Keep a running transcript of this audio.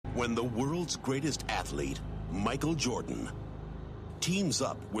When the world's greatest athlete, Michael Jordan, teams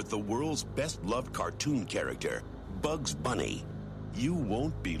up with the world's best-loved cartoon character, Bugs Bunny, you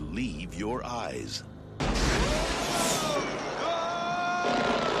won't believe your eyes.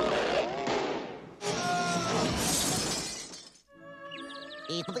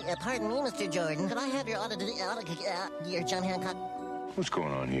 Pardon me, Mr. Jordan. Could I have your your John Hancock? What's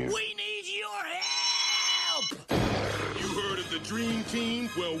going on here? We need your help! You heard of the Dream Team?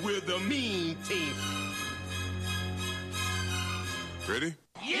 Well, we're the Mean Team. Ready?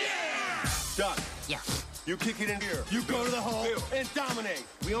 Yeah! Duck. Yeah. You kick it in here. You go to the hole and dominate.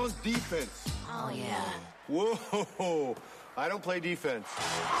 We own defense. Oh, yeah. Whoa. I don't play defense.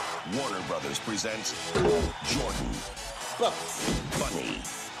 Warner Brothers presents Jordan, Bugs Bunny.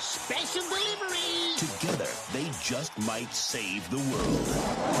 Special delivery. Together, they just might save the world.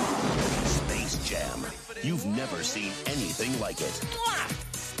 Space Jam. You've never seen anything like it.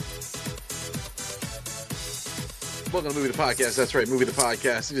 Welcome to Movie the Podcast. That's right, Movie the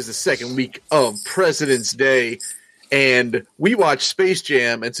Podcast. It is the second week of President's Day, and we watched Space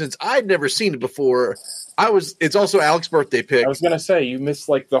Jam. And since I'd never seen it before, it's also Alec's birthday pick. I was gonna say you missed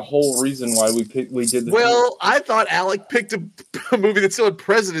like the whole reason why we did the. Well, I thought Alec picked a movie that still had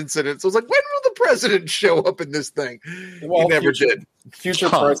presidents in it, so I was like, when will the president show up in this thing? Well, he never did. Future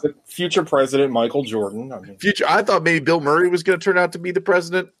president Michael Jordan. I thought maybe Bill Murray was going to turn out to be the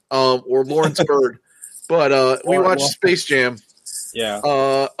president, or Lawrence Bird. But we watched Space Jam.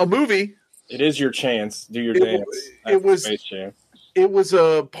 Yeah. A movie. It is your chance. Do your dance. It was Space Jam. It was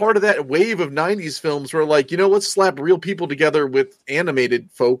a part of that wave of 90s films where, like, let's slap real people together with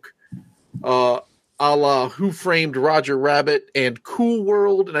animated folk, a la Who Framed Roger Rabbit and Cool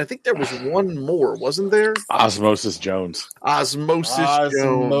World. And I think there was one more, wasn't there? Osmosis Jones. Osmosis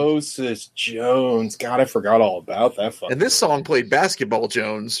Jones. God, I forgot all about that. And this song played Basketball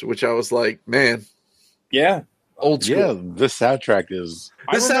Jones, which I was like, man. Yeah. Old school. Yeah, this soundtrack is...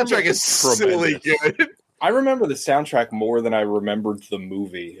 This soundtrack is silly good. I remember the soundtrack more than I remembered the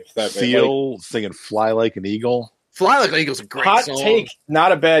movie. If that Seal singing "Fly Like an Eagle." "Fly Like an Eagle" is a great hot song. Take,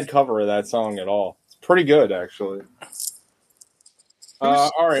 not a bad cover of that song at all. It's pretty good, actually.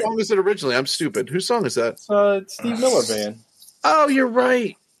 All right. Whose song is it originally? I'm stupid. Whose song is that? It's Steve Miller Band. Oh, you're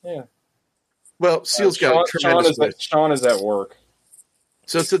right. Yeah. Well, Seal's got a tremendous voice. Sean is at work.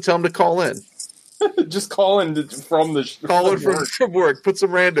 So tell him to call in. Just call in from work. Put some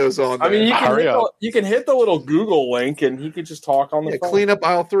randos on there. I mean, you can hit the little Google link, and he could just talk on the phone. Clean up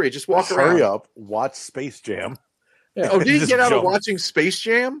aisle 3. Just walk around. Hurry up. Watch Space Jam. Yeah. Oh, did you get out of watching Space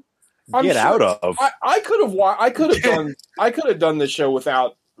Jam? I could have done this show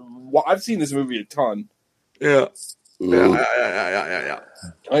without. I've seen this movie a ton. Yeah. I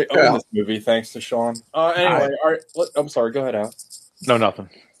own this movie thanks to Sean. Anyway, all right. I'm sorry. Go ahead, Al. No,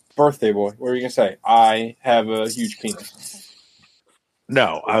 nothing. Birthday boy. What were you gonna say? I have a huge penis.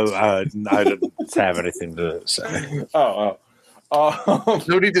 No, I didn't have anything to say. No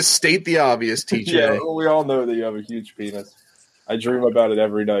need to state the obvious, TJ. Yeah, we all know that you have a huge penis. I dream about it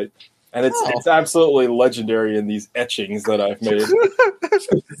every night, and it's absolutely legendary in these etchings that I've made.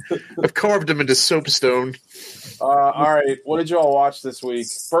 I've carved them into soapstone. All right, what did you all watch this week?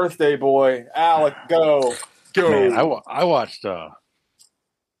 Birthday boy, Alec, go. Man, I watched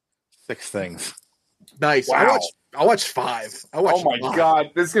 6 things. Nice. Wow. I watched 5. Oh my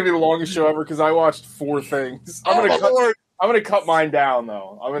god, this is gonna be the longest show ever because I watched 4 things. I'm gonna cut mine down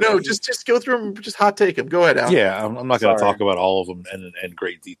though. Just go through them. Just hot take them. Go ahead, Al. Yeah, I'm not going to talk about all of them in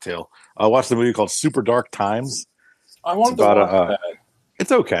great detail. I watched a movie called Super Dark Times. I wanted to watch that.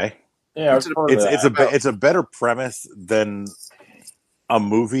 It's okay. Yeah, it's a better premise than a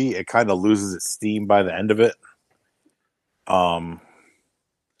movie. It kind of loses its steam by the end of it.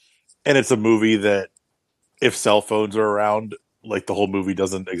 And it's a movie that, if cell phones are around, like the whole movie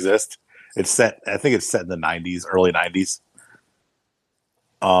doesn't exist. I think it's set in the 90s, early 90s.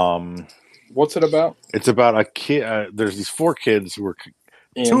 What's it about? It's about a kid. There's these 4 kids who are,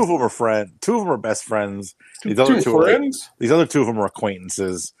 2 of them are friends. 2 of them are best friends. These other 2 of them are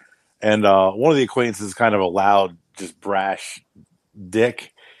acquaintances. And one of the acquaintances is kind of a loud, just brash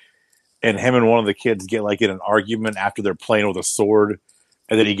dick. And him and one of the kids get like in an argument after they're playing with a sword.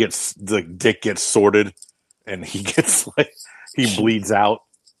 And then the dick gets sorted, and he bleeds out.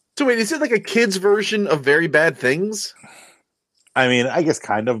 So wait, is it like a kid's version of Very Bad Things? I mean, I guess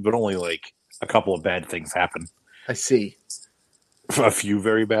kind of, but only like a couple of bad things happen. I see. A few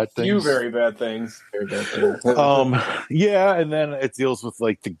very bad things. Very bad things. Yeah, and then it deals with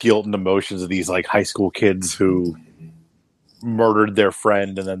like the guilt and emotions of these like high school kids who murdered their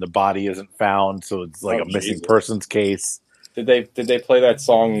friend, and then the body isn't found, so it's like a missing persons case. Did they play that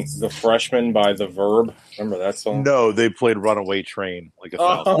song "The Freshman" by The Verb? Remember that song? No, they played "Runaway Train" like a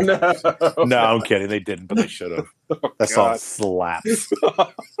thousand times. No, I'm kidding. They didn't, but they should have. That song slaps.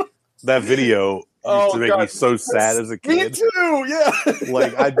 That video used to make me so sad as a kid. Me too. Yeah.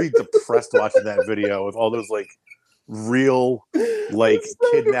 Like I'd be depressed watching that video with all those like real like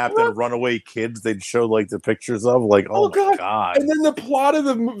kidnapped and runaway kids they'd show like the pictures of, like, oh my god. And then the plot of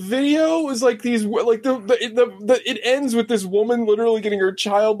the video is like these, like it ends with this woman literally getting her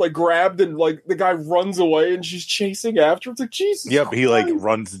child like grabbed, and like the guy runs away and she's chasing after. It's like, Jesus. Yep, he like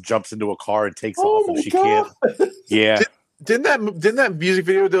runs and jumps into a car and takes off, and she can't. Yeah. Didn't that music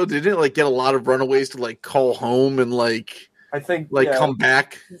video though? Didn't it like get a lot of runaways to like call home and like? I think come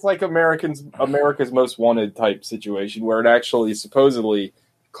back. It's like America's Most Wanted type situation where it actually supposedly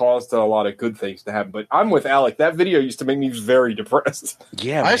caused a lot of good things to happen. But I'm with Alec. That video used to make me very depressed.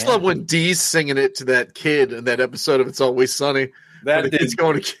 Yeah, I just love when Dee's singing it to that kid in that episode of It's Always Sunny. That did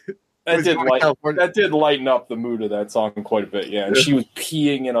lighten up the mood of that song quite a bit. Yeah, and she was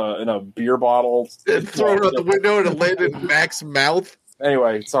peeing in a beer bottle and throwing it out the window, and it landed in Mac's mouth.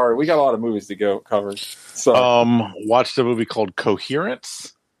 Anyway, sorry, we got a lot of movies to cover. So, watched a movie called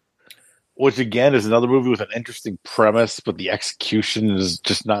Coherence, which again is another movie with an interesting premise, but the execution is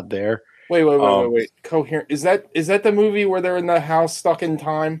just not there. Wait. Coherent is that the movie where they're in the house stuck in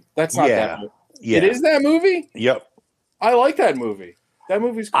time? That's not that movie. Yeah. It is that movie? Yep. I like that movie. That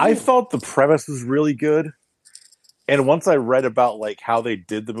movie's cool. I thought the premise was really good. And once I read about like how they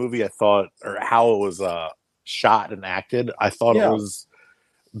did the movie, or how it was shot and acted, I thought it was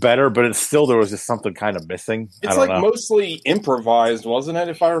better, but there was just something kind of missing. It's like mostly improvised, wasn't it?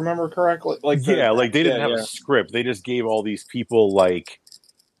 If I remember correctly, they didn't have a script. They just gave all these people like,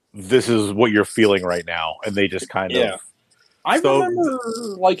 this is what you're feeling right now, and they just kind of. I remember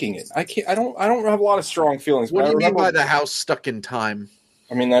liking it. I don't have a lot of strong feelings. What do you mean by the house stuck in time?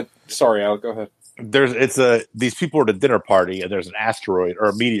 I mean Sorry, Alec, go ahead. These people are at a dinner party, and there's an asteroid or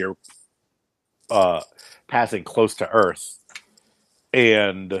a meteor passing close to Earth.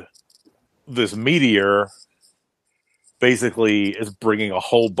 And this meteor basically is bringing a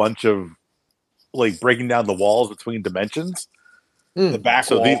whole bunch of, like, breaking down the walls between dimensions. The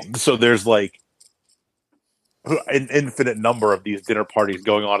back wall. So there's, like, an infinite number of these dinner parties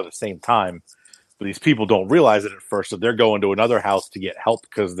going on at the same time. But these people don't realize it at first, so they're going to another house to get help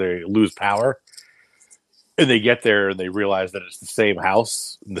because they lose power. And they get there and they realize that it's the same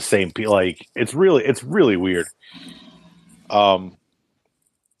house, the same people. Like, it's really weird.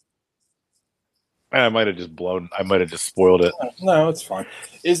 I might have just spoiled it. No, it's fine.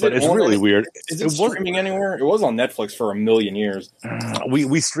 It's really weird. Is it streaming anywhere? It was on Netflix for a million years.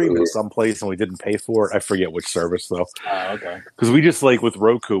 We streamed it someplace and we didn't pay for it. I forget which service though. Okay. Because we just like with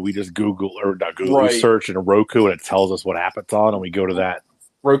Roku, we just we search in Roku and it tells us what app it's on, and we go to that.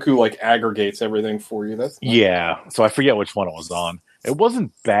 Roku like aggregates everything for you. That's nice. Yeah. So I forget which one it was on. It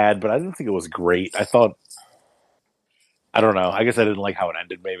wasn't bad, but I didn't think it was great. I don't know. I guess I didn't like how it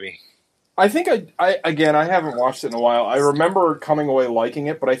ended. Maybe. I think I haven't watched it in a while. I remember coming away liking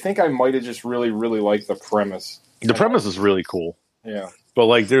it, but I think I might have just really, really liked the premise. The premise is really cool. Yeah. But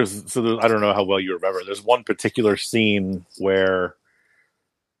like there's I don't know how well you remember. There's one particular scene where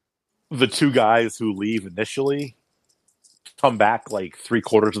the two guys who leave initially come back like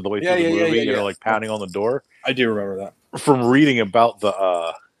 3/4 of the way through the movie and they're like pounding on the door. I do remember that. From reading about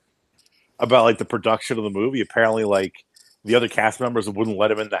the production of the movie, apparently like the other cast members wouldn't let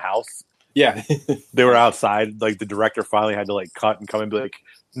him in the house. Yeah. They were outside. Like the director finally had to like cut and come and be like,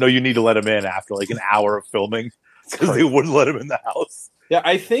 no, you need to let him in after like an hour of filming because they wouldn't let him in the house. Yeah,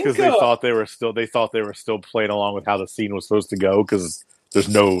 I think because they thought they were still playing along with how the scene was supposed to go because there's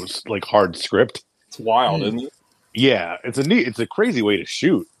no like hard script. It's wild, isn't it? Yeah, it's a crazy way to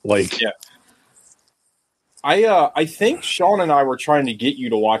shoot. Like, yeah. I think Sean and I were trying to get you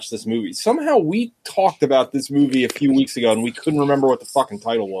to watch this movie. Somehow we talked about this movie a few weeks ago and we couldn't remember what the fucking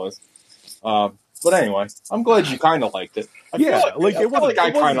title was. But anyway, I'm glad you kind of liked it. I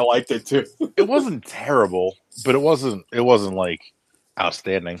kind of liked it too. It wasn't terrible, but it wasn't like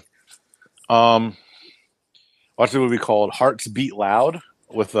outstanding. Watched a movie called Hearts Beat Loud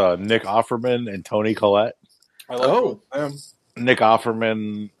with Nick Offerman and Toni Collette. I like them. Nick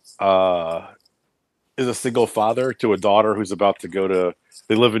Offerman is a single father to a daughter who's about to go to.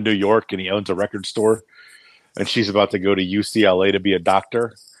 They live in New York, and he owns a record store, and she's about to go to UCLA to be a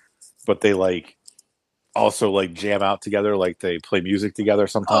doctor. But they also jam out together, like they play music together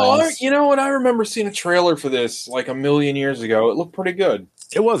sometimes. Oh, you know what? I remember seeing a trailer for this like a million years ago. It looked pretty good.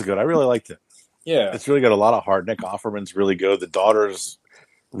 It was good. I really liked it. Yeah, it's really got a lot of heart. Nick Offerman's really good. The daughter's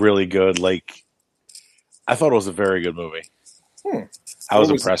really good. Like, I thought it was a very good movie. I was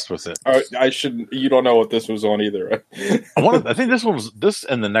impressed with it. I should. You don't know what this was on either. I think this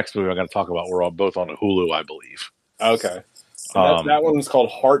and the next movie I'm going to talk about were both on Hulu, I believe. Okay. That one was called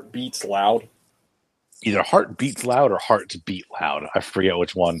Heart Beats Loud. Either Heart Beats Loud or Hearts Beat Loud. I forget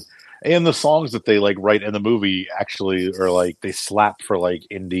which one. And the songs that they like write in the movie actually are like they slap for like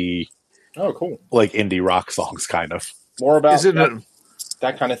indie. Oh, cool! Like indie rock songs, kind of. More about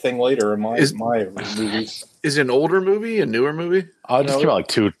that kind of thing later in my movies. Is it an older movie, a newer movie? It just came out like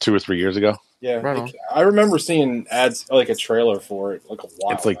two or 3 years ago. Yeah, right I remember seeing ads, like a trailer for it, like a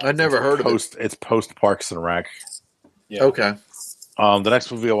while. It's like I never heard of it. It's post Parks and Rec. Yeah. Okay. The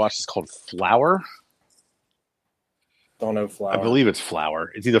next movie I watched is called Flower. Don't know Flower. I believe it's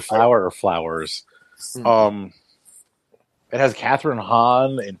Flower. It's either Flower or Flowers. It has Catherine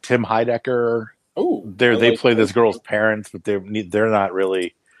Hahn and Tim Heidecker. Oh, they play this girl's parents, but they're not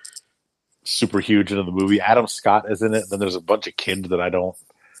really super huge into the movie. Adam Scott is in it. Then there's a bunch of kids that I don't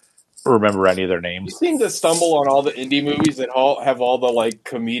remember any of their names. You seem to stumble on all the indie movies that have all the like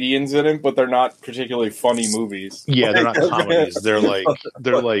comedians in it, but they're not particularly funny movies. Yeah, they're not comedies. They're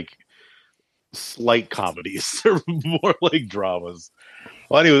like slight comedies. They're more like dramas.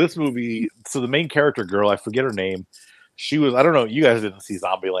 Well, anyway, this movie. So the main character girl, I forget her name. She was. I don't know. You guys didn't see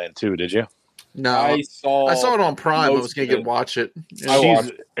Zombieland 2, did you? No, I saw it on Prime. I was going to watch it. Yeah.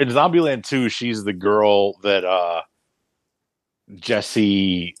 In Zombieland 2, she's the girl that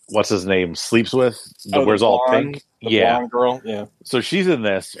Jesse, what's his name, sleeps with. Wears all pink. Blonde girl. Yeah. So she's in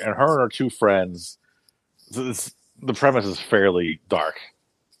this, and her and her two friends. The premise is fairly dark.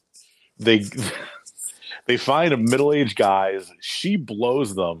 They find middle-aged guys. She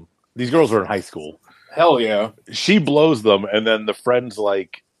blows them. These girls are in high school. Hell yeah. She blows them, and then the friends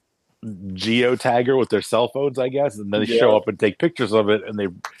like geotag her with their cell phones, I guess, and then they show up and take pictures of it, and they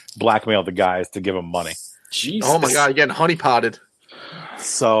blackmail the guys to give them money. Jesus. Oh my god, you're getting honeypotted.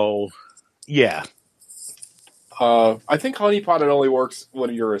 So, yeah. I think honeypotted only works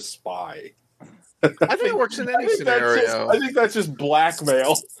when you're a spy. I think it works in any scenario. I think that's just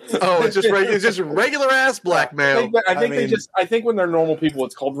blackmail. Oh, it's just regular ass blackmail. I think when they're normal people,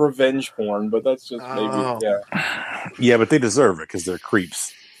 it's called revenge porn. But that's just maybe yeah. But they deserve it because they're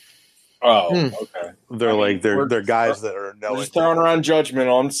creeps. Oh, okay. They're guys that are knowing. Just throwing around judgment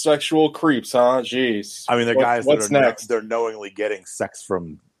on sexual creeps, huh? Jeez. I mean, they're guys that are next? They're knowingly getting sex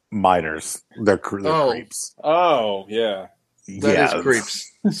from minors. They're creeps. Oh, yeah. That is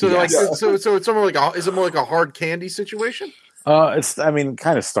creeps. So so it's more like is it more like a hard candy situation? It's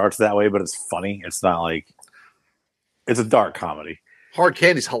kind of starts that way, but it's funny. It's not like it's a dark comedy. Hard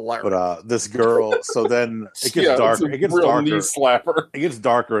candy's hilarious. But this girl, so then it gets darker. It gets darker. Knee slapper. It gets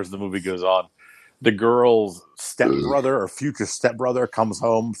darker as the movie goes on. The girl's stepbrother or future stepbrother comes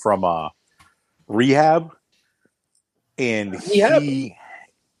home from rehab, and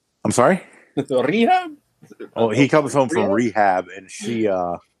I'm sorry, rehab. Oh, he comes home from rehab, and she.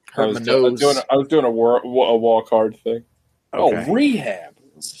 I was doing a walk hard thing. Okay. Oh, rehab.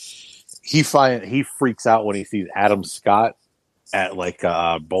 He freaks out when he sees Adam Scott at like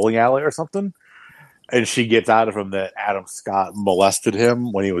a bowling alley or something, and she gets out of him that Adam Scott molested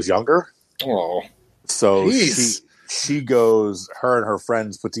him when he was younger. Oh, so she goes. Her and her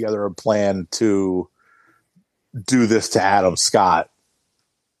friends put together a plan to do this to Adam Scott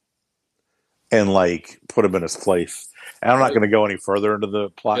and like put him in his place. And I'm not going to go any further into the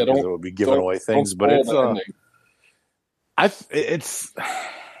plot because it would be giving away things. But it's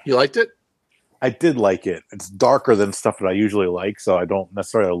you liked it? I did like it. It's darker than stuff that I usually like, so I don't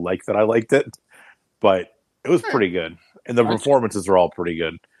necessarily like that I liked it. But it was pretty good, and the performances are all pretty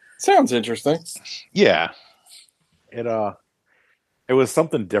good. Sounds interesting. Yeah, it was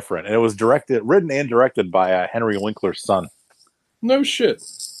something different, and it was written and directed by Henry Winkler's son. No shit.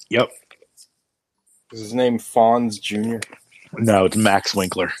 Yep. Is his name Fonz Jr.? No, it's Max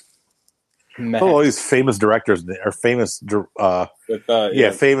Winkler. All these famous directors are famous.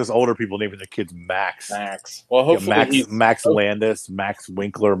 Famous older people naming their kids Max. Max. Well, hopefully Max Landis, Max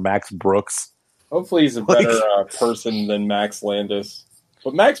Winkler, Max Brooks. Hopefully, he's a better person than Max Landis.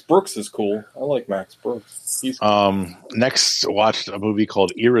 But Max Brooks is cool. I like Max Brooks. He's cool. Next, watched a movie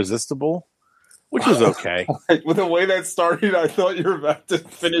called Irresistible, which is okay. With the way that started, I thought you were about to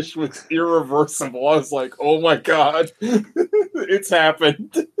finish with Irreversible. I was like, oh my god, it's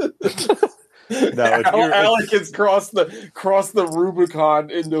happened. No, Alec has crossed the Rubicon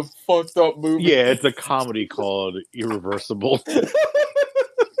into fucked up movie. Yeah, it's a comedy called Irreversible.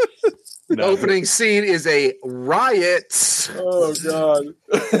 The opening scene is a riot. Oh god!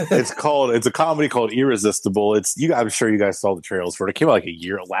 It's a comedy called Irresistible. I'm sure you guys saw the trailers for it. It came out like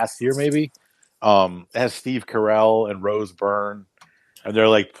last year maybe. It has Steve Carell and Rose Byrne, and they're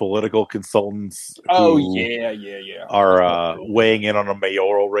like political consultants. Oh who yeah. Are weighing in on a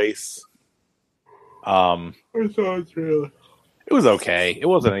mayoral race. It was okay. It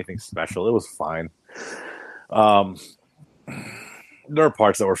wasn't anything special. It was fine. There are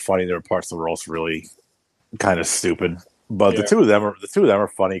parts that were funny. There were parts that were also really kind of stupid. But the two of them are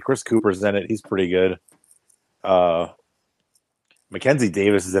funny. Chris Cooper's in it. He's pretty good. Mackenzie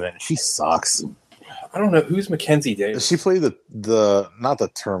Davis is in it. She sucks. I don't know who's Mackenzie Davis. She played the not the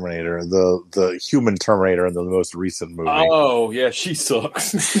Terminator, the human Terminator in the most recent movie. Oh yeah, she sucks.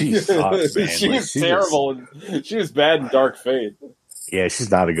 She sucks, man. She was terrible. She was bad in Dark Fate. Yeah, she's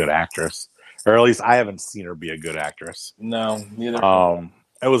not a good actress, or at least I haven't seen her be a good actress. No, neither.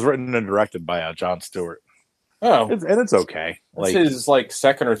 It was written and directed by Jon Stewart. Oh, it's okay. It's his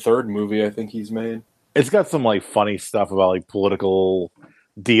second or third movie I think he's made. It's got some funny stuff about political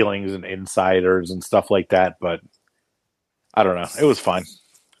dealings and insiders and stuff like that, but I don't know. It was fun.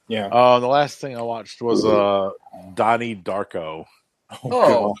 Yeah. The last thing I watched was Donnie Darko.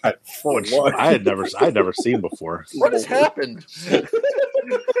 Oh, God. Which I had never seen before. What has happened?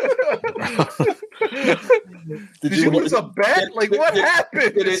 Did you lose a bet? What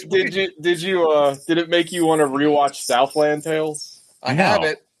happened? Did it make you want to rewatch Southland Tales? I have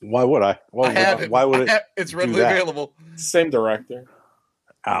it. Why would I? Why would it? It's readily available. Same director.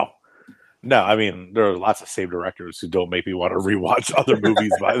 Ow. No, I mean, there are lots of same directors who don't make me want to rewatch other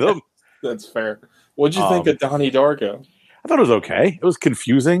movies by them. That's fair. What'd you think of Donnie Darko? I thought it was okay. It was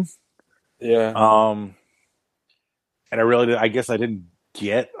confusing. Yeah. And I guess I didn't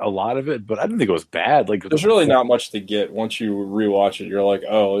get a lot of it, but I didn't think it was bad. There's really not much to get once you rewatch it. You're like,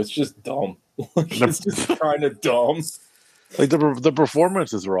 oh, it's just dumb. It's just kind of dumb. The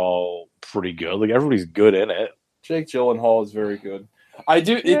performances are all pretty good. Everybody's good in it. Jake Gyllenhaal is very good.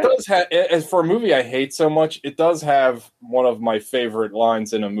 It does have, as for a movie I hate so much, it does have one of my favorite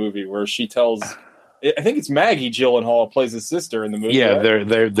lines in a movie where she tells, I think it's Maggie Gyllenhaal plays his sister in the movie. Yeah,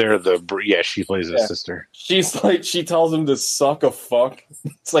 right? She plays his sister. She tells him to suck a fuck.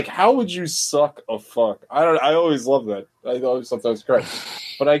 It's how would you suck a fuck? I always love that. I always thought that was great.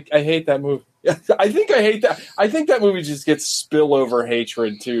 But I hate that movie. I think I hate that. I think that movie just gets spillover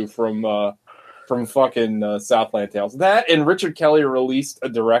hatred too from fucking Southland Tales. That and Richard Kelly released a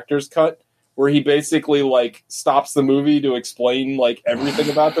director's cut where he basically stops the movie to explain everything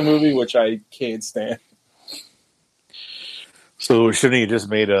about the movie, which I can't stand. So shouldn't he just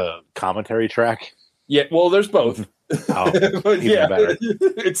made a commentary track? Yeah, well, there's both. Oh, yeah, better.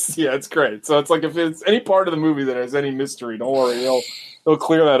 It's great. So it's if it's any part of the movie that has any mystery, don't worry, he'll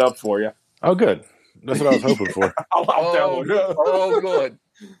clear that up for you. Oh, good. That's what I was hoping for. Good.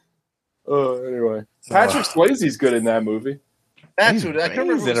 Anyway, Patrick Swayze's good in that movie. That's what I can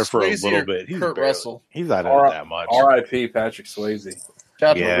remember. He's in it for a little bit. Kurt Russell. He's not in it that much. R.I.P. Patrick Swayze.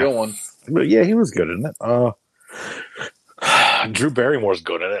 That's a real one. But yeah, he was good in it. Drew Barrymore's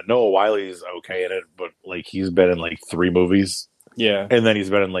good in it. Noah Wiley's okay in it, but he's been in 3 movies. Yeah, and then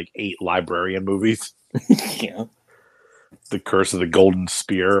he's been in 8 Librarian movies. Yeah, The Curse of the Golden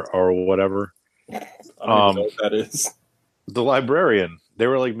Spear or whatever. I don't know what that is. The Librarian. They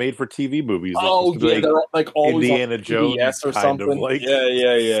were made for TV movies. Oh yeah, they're always Indiana Jones or something.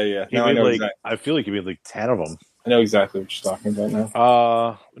 Yeah. No, I feel like you made 10 of them. I know exactly what you're talking about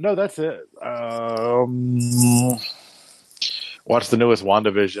now. No, that's it. Watch the newest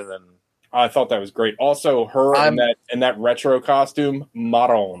WandaVision, and I thought that was great. Also, her in that retro costume,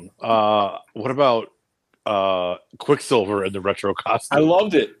 Maron. What about Quicksilver in the retro costume? I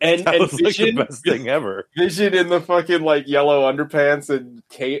loved it, and was Vision, the best thing ever. Vision in the fucking yellow underpants, and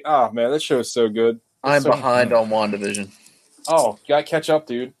Kate. Oh man, that show is so good. I'm behind on WandaVision. Oh, you gotta catch up,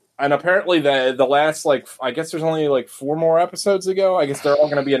 dude. And apparently the last I guess there's only 4 more episodes to go. I guess they're all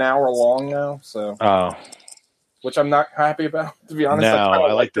going to be an hour long now. So, which I'm not happy about, to be honest. No,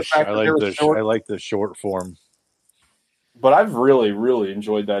 I like the short form. But I've really, really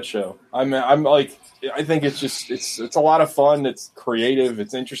enjoyed that show. I think it's a lot of fun. It's creative.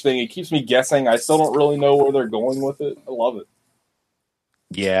 It's interesting. It keeps me guessing. I still don't really know where they're going with it. I love it.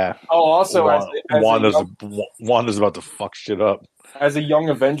 Yeah. Oh, also, Wanda's about to fuck shit up. As a Young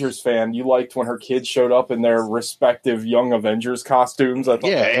Avengers fan, you liked when her kids showed up in their respective Young Avengers costumes. I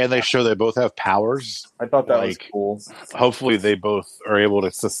thought and they both have powers. I thought that was cool. Hopefully, they both are able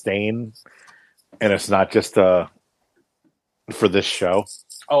to sustain, and it's not just for this show.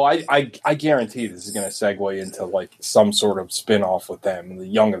 Oh, I guarantee this is going to segue into some sort of spin-off with them, the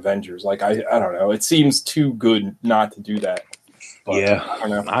Young Avengers. I don't know. It seems too good not to do that. But, yeah, I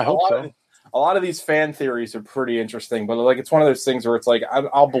don't know. I hope so. a lot of these fan theories are pretty interesting, but like it's one of those things where it's like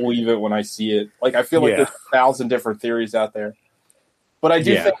I'll believe it when I see it. Like I feel like there's 1,000 different theories out there, but I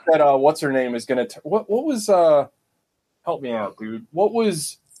do think that what's her name is going to what was help me out, dude. What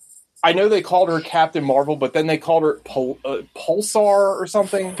was I know they called her Captain Marvel, but then they called her Pulsar or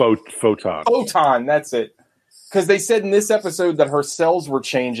something. Photon. Photon, that's it. Because they said in this episode that her cells were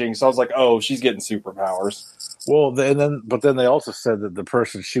changing, so I was like, "Oh, she's getting superpowers." Well, but then they also said that the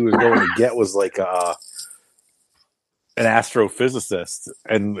person she was going to get was like an astrophysicist,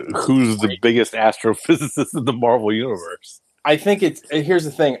 and who's the biggest astrophysicist in the Marvel universe? I think here's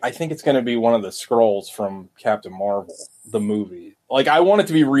the thing. I think it's going to be one of the Skrulls from Captain Marvel, the movie. Like I want it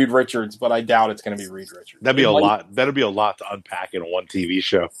to be Reed Richards, but I doubt it's going to be Reed Richards. That'd be a lot. That'd be a lot to unpack in one TV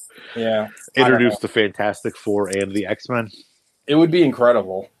show. Yeah, introduce the Fantastic Four and the X-Men. It would be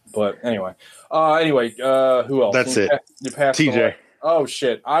incredible. But anyway, who else? That's it. You passed TJ. Away. Oh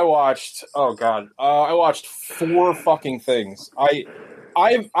shit! I watched 4 fucking things.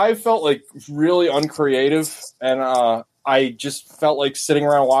 I felt like really uncreative, and I just felt like sitting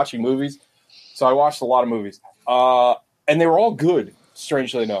around watching movies. So I watched a lot of movies, and they were all good.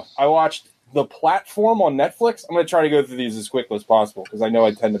 Strangely enough, I watched The Platform on Netflix. I'm going to try to go through these as quickly as possible because I know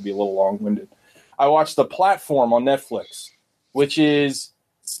I tend to be a little long-winded. I watched The Platform on Netflix, which is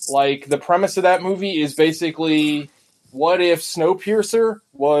like the premise of that movie is basically what if Snowpiercer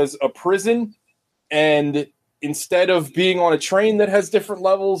was a prison, and instead of being on a train that has different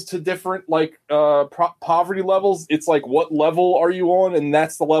levels to different poverty levels, it's like what level are you on, and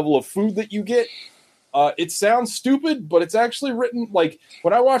that's the level of food that you get. It sounds stupid, but it's actually written like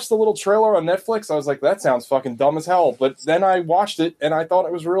when I watched the little trailer on Netflix, I was like, that sounds fucking dumb as hell. But then I watched it and I thought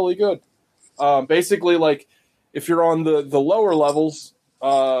it was really good. Basically, like if you're on the lower levels,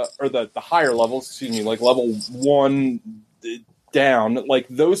 or the higher levels, excuse me, like level 1 down, like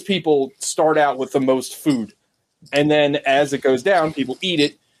those people start out with the most food. And then as it goes down, people eat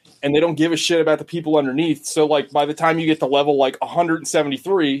it and they don't give a shit about the people underneath. So like by the time you get to level like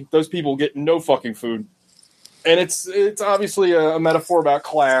 173, those people get no fucking food. And it's obviously a metaphor about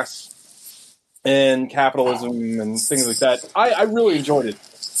class and capitalism and things like that. I really enjoyed it.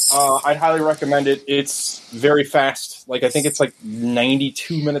 I'd highly recommend it. It's very fast. Like I think it's like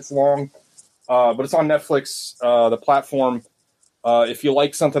 92 minutes long, but it's on Netflix. The Platform. If you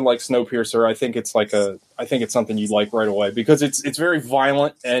like something like Snowpiercer, I think it's something you'd like right away because it's very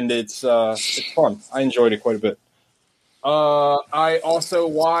violent and it's fun. I enjoyed it quite a bit. I also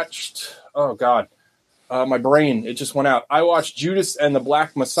watched. Oh God, my brain it just went out. I watched Judas and the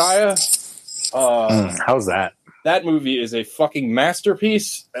Black Messiah. How's that? That movie is a fucking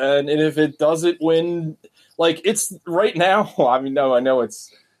masterpiece, and if it doesn't win, like it's right now. I mean, no, I know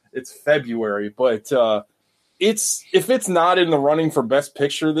it's February, but if it's not in the running for Best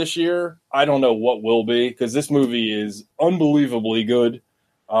Picture this year, I don't know what will be because this movie is unbelievably good.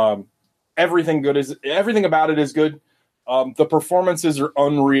 Everything about it is good. The performances are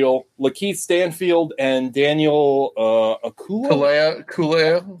unreal. Lakeith Stanfield and Daniel Kaluuya.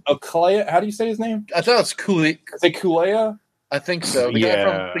 How do you say his name? I thought it's Kaluuya. Is it Kaluuya? I think so.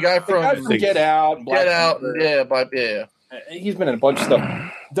 The guy from Get Out. Yeah. He's been in a bunch of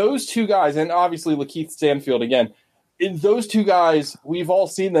stuff. Those two guys, and obviously Lakeith Stanfield again. Those two guys, we've all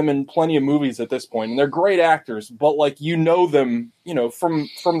seen them in plenty of movies at this point, and they're great actors. But like you know them,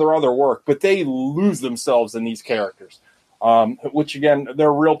 from their other work, but they lose themselves in these characters. Which again,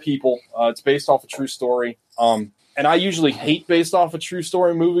 they're real people. It's based off a true story. And I usually hate based off of true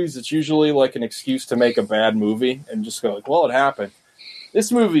story movies. It's usually like an excuse to make a bad movie and just go like, well, it happened.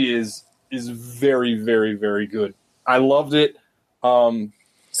 This movie is very, very, very good. I loved it.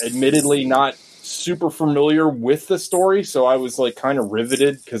 Admittedly, not super familiar with the story, so I was like kind of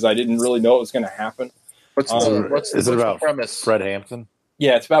riveted because I didn't really know it was going to happen. What's the premise? Fred Hampton?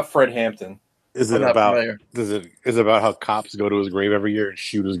 Yeah, it's about Fred Hampton. Is it about how cops go to his grave every year and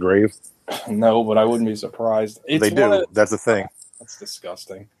shoot his grave? No, but I wouldn't be surprised. They do. That's the thing. That's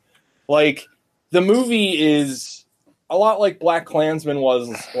disgusting. Like, the movie is a lot like Black Klansman was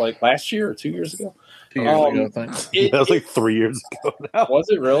like last year or 2 years ago. 2 years ago, I think. That was like 3 years ago now. Was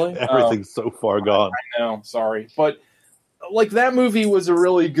it really? Everything's so far gone. I know, sorry. But like that movie was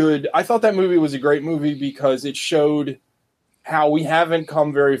I thought that movie was a great movie because it showed how we haven't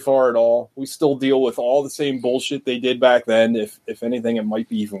come very far at all. We still deal with all the same bullshit they did back then. If anything, it might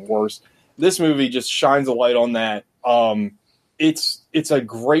be even worse. This movie just shines a light on that. It's a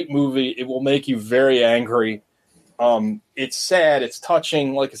great movie. It will make you very angry. It's sad. It's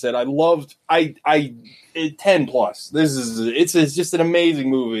touching. Like I said, I loved. 10 plus. It's just an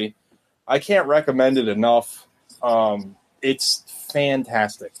amazing movie. I can't recommend it enough. It's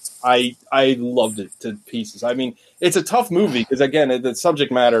fantastic. I loved it to pieces. I mean, it's a tough movie because, again, the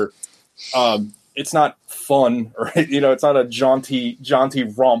subject matter, it's not fun or, it's not a jaunty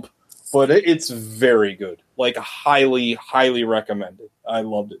romp, but it's very good. Like, highly, highly recommended. I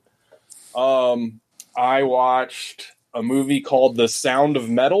loved it. I watched a movie called The Sound of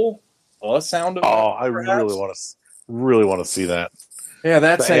Metal. I really want to see that. Yeah,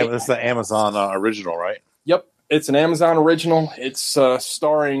 that's the Amazon original, right? Yep, it's an Amazon original. It's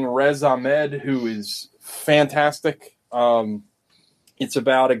starring Rez Ahmed, who is fantastic. It's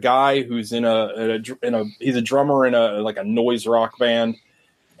about a guy who's he's a drummer in a noise rock band,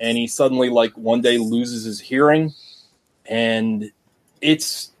 and he suddenly one day loses his hearing, and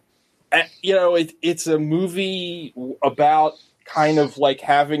it's it's a movie about kind of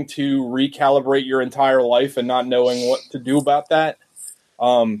having to recalibrate your entire life and not knowing what to do about that.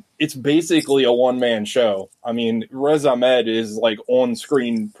 It's basically a one-man show. I mean, Rez Ahmed is on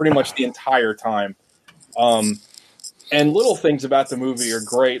screen pretty much the entire time. And little things about the movie are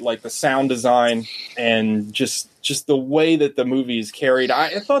great, like the sound design and just the way that the movie is carried.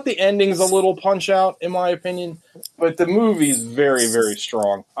 I thought the ending's a little punch out, in my opinion, but the movie's very, very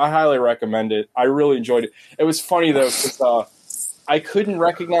strong. I highly recommend it. I really enjoyed it. It was funny, though, because I couldn't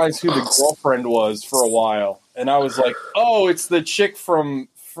recognize who the girlfriend was for a while. And I was like, oh, it's the chick from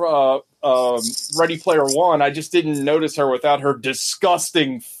Ready Player One. I just didn't notice her without her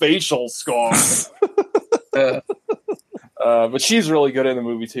disgusting facial scar. But she's really good in the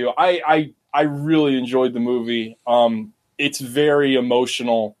movie, too. I really enjoyed the movie. It's very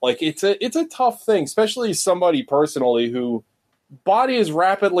emotional. It's a tough thing, especially somebody personally who body is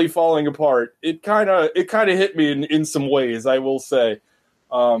rapidly falling apart. It kind of hit me in some ways, I will say.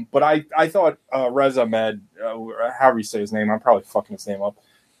 But I thought Rez Ahmed, however you say his name, I'm probably fucking his name up.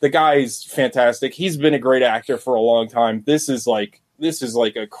 The guy's fantastic. He's been a great actor for a long time. This is like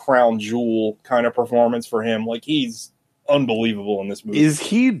a crown jewel kind of performance for him. He's unbelievable in this movie. Is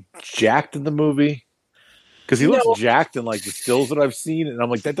he jacked in the movie? Because he looks jacked in the stills that I've seen, and I'm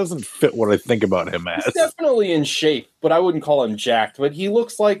like, that doesn't fit what I think about him as. He's definitely in shape, but I wouldn't call him jacked. But he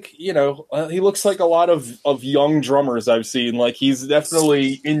looks like he looks like a lot of young drummers I've seen. He's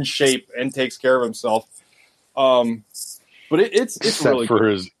definitely in shape and takes care of himself. But it's except really for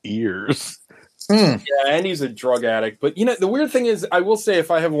good. His ears. Yeah, and he's a drug addict. But the weird thing is, I will say,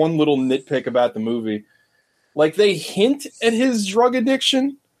 if I have one little nitpick about the movie, they hint at his drug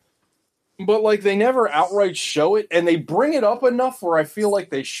addiction, but they never outright show it, and they bring it up enough where I feel like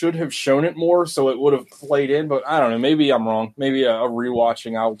they should have shown it more so it would have played in. But I don't know, maybe I'm wrong. Maybe a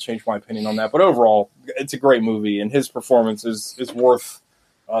rewatching, I'll change my opinion on that. But overall, it's a great movie, and his performance is worth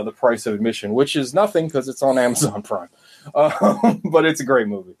the price of admission, which is nothing because it's on Amazon Prime. But it's a great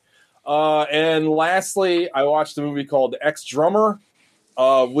movie. And lastly, I watched a movie called Ex-Drummer,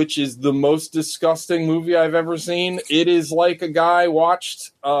 which is the most disgusting movie I've ever seen. It is like a guy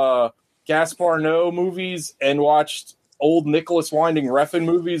watched Gaspar Noé movies and watched old Nicholas Winding Refn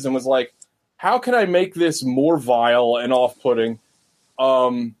movies and was like, how can I make this more vile and off-putting?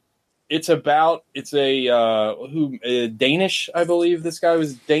 It's Danish, I believe. This guy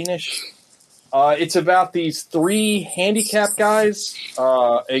was Danish. It's about these three handicapped guys,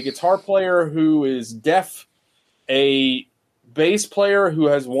 a guitar player who is deaf, a bass player who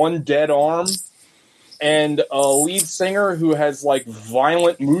has one dead arm, and a lead singer who has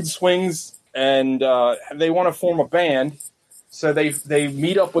violent mood swings, and they want to form a band. So they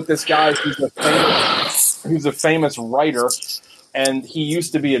meet up with this guy who's a famous writer, and he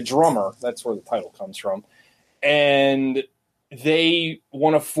used to be a drummer. That's where the title comes from. And they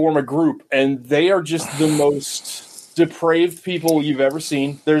want to form a group, and they are just the most depraved people you've ever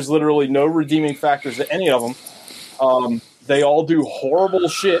seen. There's literally no redeeming factors to any of them. They all do horrible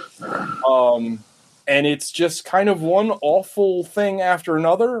shit. And it's just kind of one awful thing after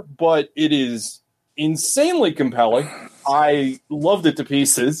another, but it is insanely compelling. I loved it to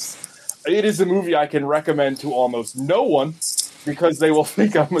pieces. It is a movie I can recommend to almost no one because they will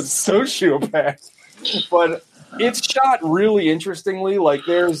think I'm a sociopath. But it's shot really interestingly.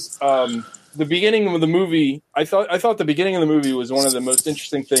 There's the beginning of the movie. I thought the beginning of the movie was one of the most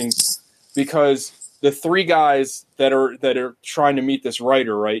interesting things because the three guys that are trying to meet this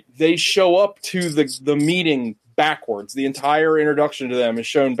writer, right? They show up to the meeting backwards. The entire introduction to them is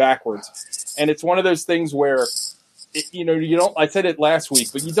shown backwards, and it's one of those things where, you don't. I said it last week,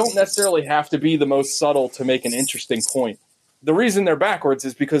 but you don't necessarily have to be the most subtle to make an interesting point. The reason they're backwards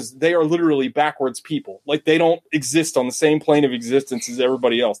is because they are literally backwards people. They don't exist on the same plane of existence as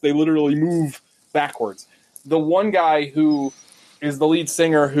everybody else. They literally move backwards. The one guy who is the lead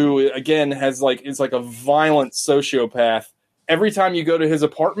singer, who again is like a violent sociopath, every time you go to his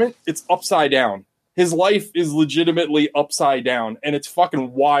apartment, it's upside down. His life is legitimately upside down, and it's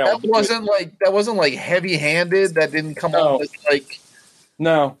fucking wild. That wasn't like heavy-handed. That didn't come off as like.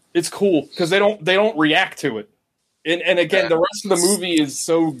 No, it's cool because they don't react to it. And again, the rest of the movie is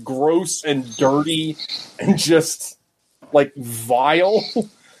so gross and dirty and just like vile.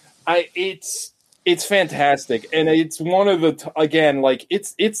 It's fantastic, and it's one of the again like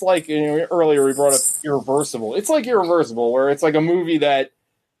it's like earlier we brought up Irreversible. It's like Irreversible, where it's like a movie that,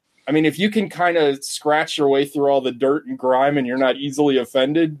 I mean, if you can kind of scratch your way through all the dirt and grime and you're not easily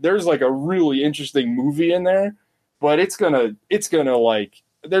offended, there's like a really interesting movie in there. But it's gonna like,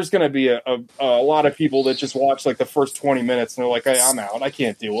 there's gonna be a lot of people that just watch like the first 20 minutes and they're like, hey, I'm out. I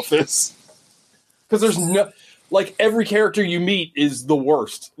can't deal with this. Because there's no, like, every character you meet is the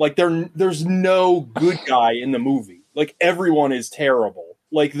worst. Like there's no good guy in the movie. Like everyone is terrible.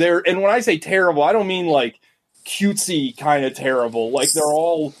 Like and when I say terrible, I don't mean like cutesy kind of terrible. Like they're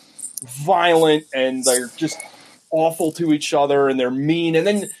all violent and they're just awful to each other and they're mean. And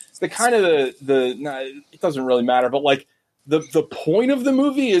then the kind of it doesn't really matter, but like the point of the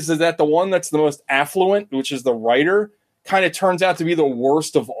movie is that the one that's the most affluent, which is the writer, kind of turns out to be the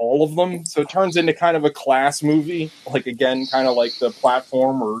worst of all of them. So it turns into kind of a class movie, like again, kind of like The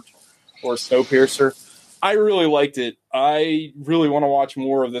Platform or Snowpiercer. I really liked it. I really want to watch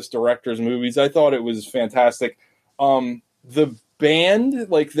more of this director's movies. I thought it was fantastic. The band,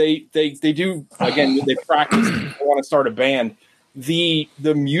 like they do, again, they practice. They want to start a band. The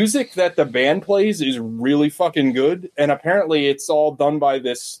music that the band plays is really fucking good, and apparently it's all done by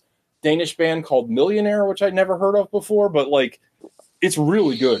this Danish band called Millionaire, which I'd never heard of before, but like it's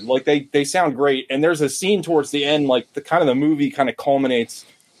really good. Like they sound great, and there's a scene towards the end, like the movie kind of culminates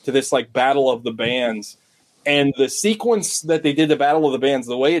to this like battle of the bands, and the sequence that they did the battle of the bands,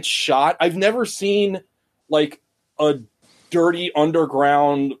 the way it's shot, I've never seen like a dirty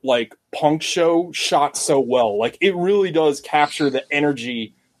underground like punk show shot so well. Like it really does capture the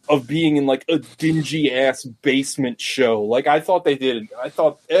energy of being in like a dingy ass basement show. Like I thought they did. I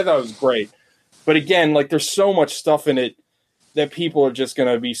thought it was great. But again, like there's so much stuff in it that people are just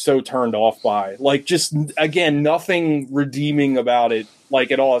going to be so turned off by. Like just again, nothing redeeming about it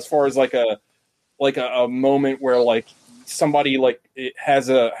like at all, as far as like a moment where like somebody like it has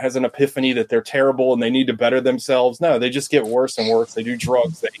an epiphany that they're terrible and they need to better themselves. No, they just get worse and worse. They do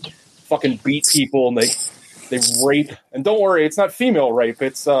drugs. They fucking beat people and they rape. And don't worry, it's not female rape.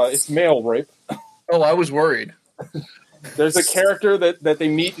 It's male rape. Oh, I was worried. There's a character that they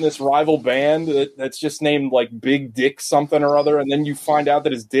meet in this rival band that's just named like Big Dick something or other, and then you find out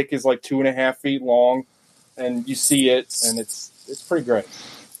that his dick is like 2.5 feet long, and you see it, and it's pretty great.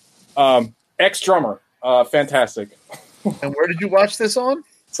 Ex-drummer, fantastic. And where did you watch this on?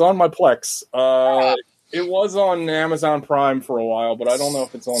 It's on my Plex. It was on Amazon Prime for a while, but I don't know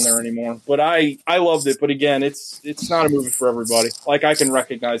if it's on there anymore. But I loved it. But again, it's not a movie for everybody. Like I can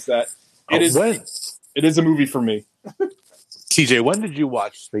recognize that. It is a movie for me. TJ, when did you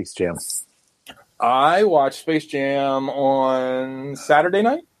watch Space Jam? I watched Space Jam on Saturday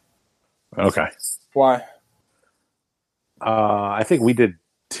night. Okay. Why? I think we did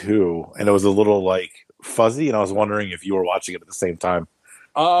too, and it was a little like fuzzy, and I was wondering if you were watching it at the same time.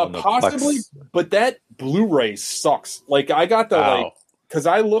 Possibly, but that Blu-ray sucks. Like I got the because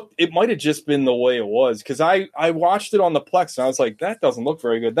I looked, it might have just been the way it was, because I watched it on the Plex and I was like, that doesn't look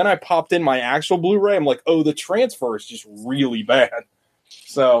very good. Then I popped in my actual Blu-ray. I'm like, oh, the transfer is just really bad.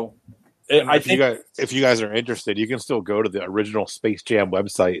 So if you guys are interested, you can still go to the original Space Jam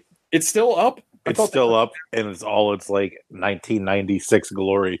website. It's still up. It's still up, and it's like 1996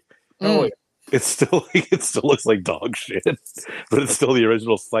 glory. Oh, it still looks like dog shit, but it's still the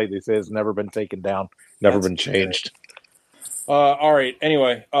original site. They say it's never been taken down, never been changed. All right.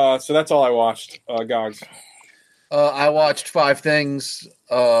 Anyway, so that's all I watched. Gogs. I watched 5 things.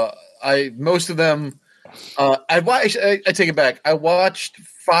 Most of them. I take it back. I watched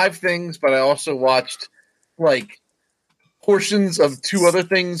 5 things, but I also watched like portions of 2 other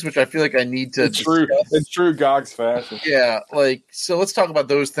things, which I feel like I need to. It's true Gogs fashion. Yeah, so let's talk about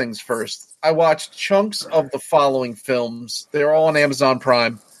those things first. I watched chunks of the following films. They're all on Amazon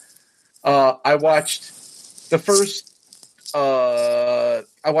Prime. I watched the first.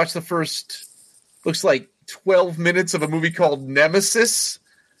 Looks like 12 minutes of a movie called Nemesis.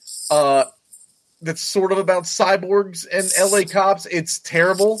 That's sort of about cyborgs and LA cops. It's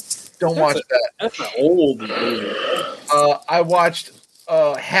terrible. Don't watch that. That's an old movie. I watched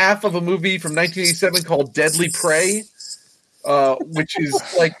half of a movie from 1987 called Deadly Prey, which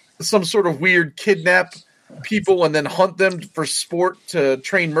is like some sort of weird kidnap people and then hunt them for sport to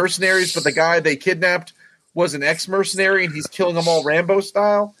train mercenaries. But the guy they kidnapped was an ex-mercenary and he's killing them all Rambo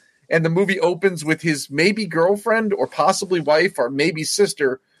style. And the movie opens with his maybe girlfriend or possibly wife or maybe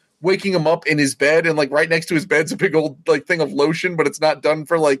sister waking him up in his bed, and like right next to his bed's a big old like thing of lotion, but it's not done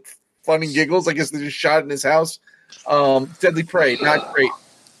for like fun and giggles. I guess they just shot it in his house. Deadly Prey, not great.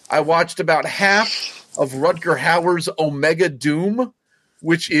 I watched about half of Rutger Hauer's Omega Doom,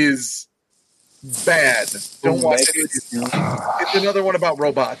 which is bad. Don't watch it. It's another one about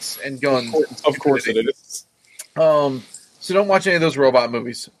robots and guns. Of course it is. So don't watch any of those robot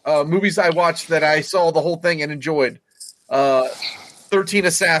movies. Movies I watched that I saw the whole thing and enjoyed. 13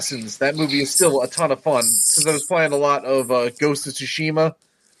 Assassins. That movie is still a ton of fun. Since I was playing a lot of Ghost of Tsushima,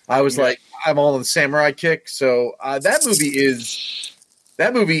 I was like, I'm all on the samurai kick. So that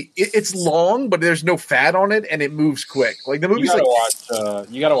movie, it's long, but there's no fat on it, and it moves quick. Like the movie's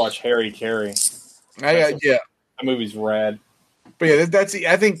you gotta watch Harry Carey. Yeah, that movie's rad. But yeah,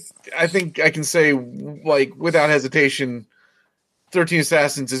 I think I can say like without hesitation, 13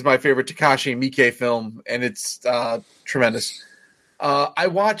 Assassins is my favorite Takashi Miike film, and it's tremendous. I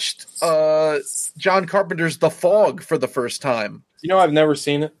watched John Carpenter's The Fog for the first time. I've never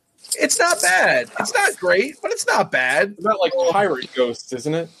seen it. It's not bad. It's not great, but it's not bad. It's about like pirate ghosts,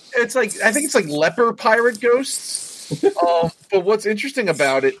 isn't it? It's like I think it's like leper pirate ghosts. But what's interesting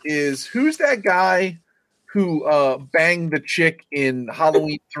about it is who's that guy who banged the chick in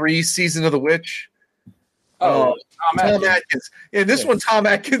Halloween 3 Season of the Witch? Tom Atkins. In this one, Tom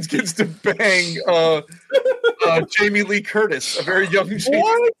Atkins gets to bang Jamie Lee Curtis, a very young Jamie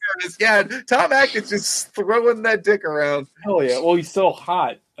Lee Curtis. Yeah, Tom Atkins just throwing that dick around. Hell yeah. Well, he's so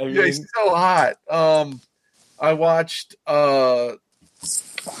hot. Yeah, he's so hot. I watched let's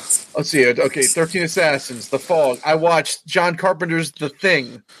see. Okay, 13 Assassins, The Fog. I watched John Carpenter's The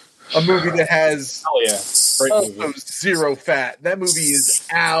Thing, a movie that has zero fat. That movie is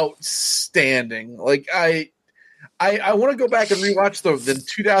outstanding. Like I want to go back and rewatch the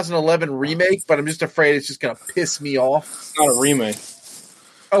 2011 remake, but I'm just afraid it's just going to piss me off. It's not a remake.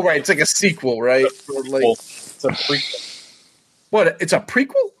 Oh, right. It's like a sequel, right? It's a prequel. What? It's a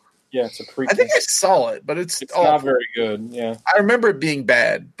prequel? Yeah, it's a prequel. I think I saw it, but it's not very good. Yeah, I remember it being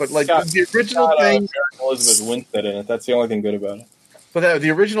bad, but like the original thing, Elizabeth Winstead in it. That's the only thing good about it. But the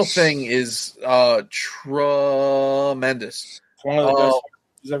original thing is tremendous. It's one of the best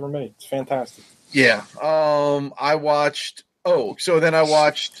movies ever made. It's fantastic. Yeah. I watched. Then I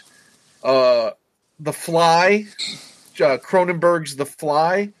watched The Fly, Cronenberg's The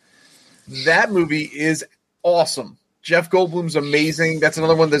Fly. That movie is awesome. Jeff Goldblum's amazing. That's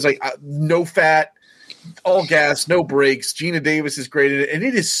another one that's like no fat, all gas, no brakes. Gina Davis is great in it, and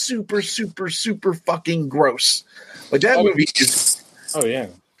it is super, super, super fucking gross. Like that movie is. Oh yeah.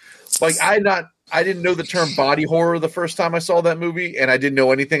 Like I didn't know the term body horror the first time I saw that movie, and I didn't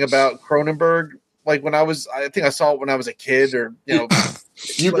know anything about Cronenberg. Like I think I saw it when I was a kid, or you're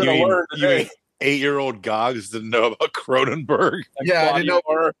gonna learn today. 8-year-old Gogs didn't know about Cronenberg. Yeah, I didn't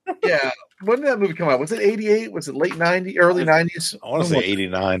know. Yeah, when did that movie come out? Was it 88? Was it late 90s, early 90s? I want to say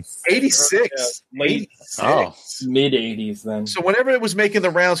 89. 86. Yeah, late. 86. Oh, mid 80s then. So whenever it was making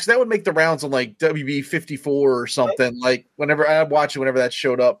the rounds, because that would make the rounds on like WB 54 or something. Like whenever I watch it, whenever that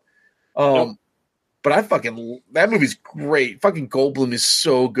showed up. But that movie's great. Fucking Goldblum is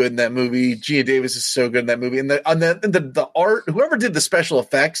so good in that movie. Gina Davis is so good in that movie. And the art, whoever did the special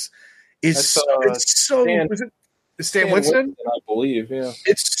effects is Stan Winston? I believe, yeah.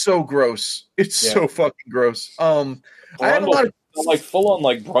 It's so gross. It's so fucking gross. I have a lot of full on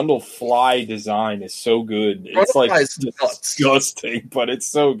Brundle fly design is so good. It's like disgusting, but it's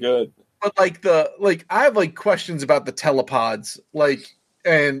so good. But I have questions about the telepods, right?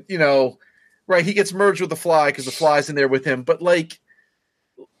 He gets merged with the fly because the fly's in there with him. But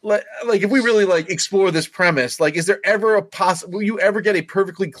if we really explore this premise, is there ever will you ever get a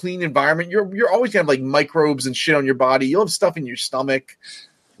perfectly clean environment? You're always gonna have microbes and shit on your body. You'll have stuff in your stomach.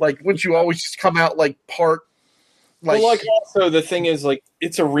 Wouldn't you always just come out part? Also the thing is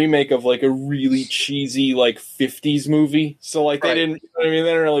it's a remake of a really cheesy 50s movie. So they didn't. They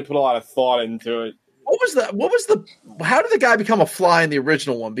didn't really put a lot of thought into it. How did the guy become a fly in the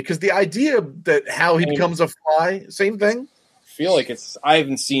original one? Because the idea that how he becomes a fly, same thing. Feel like I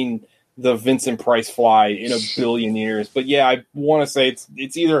haven't seen the Vincent Price Fly in a billion years, but yeah, I want to say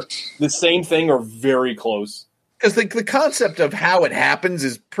it's either the same thing or very close. Because the concept of how it happens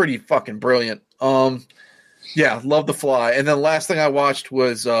is pretty fucking brilliant. Yeah, love The Fly. And then the last thing I watched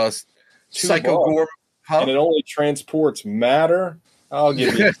was Psycho Goreman. And it only transports matter. I'll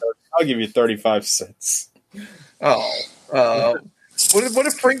give you 35 cents. Oh. What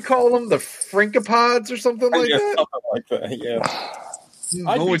did Frink call them? The Frinkopods or something like that? Something like that, yeah.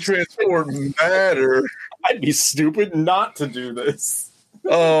 Only transport matter. I'd be stupid not to do this.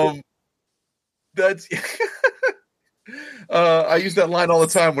 That's I use that line all the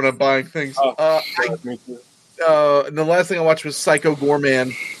time when I'm buying things. Me too. And the last thing I watched was Psycho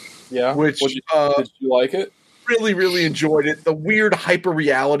Gorman. Yeah, which did you like it? Really, really enjoyed it. The weird hyper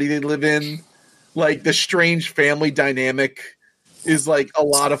reality they live in, like the strange family dynamic, is like a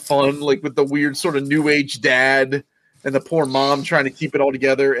lot of fun. Like with the weird sort of new age dad and the poor mom trying to keep it all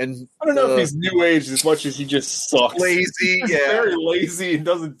together. And I don't know if he's new age as much as he just sucks. Lazy, He's very lazy and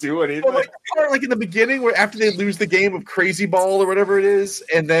doesn't do anything. Well, like in the beginning, where after they lose the game of Crazy Ball or whatever it is,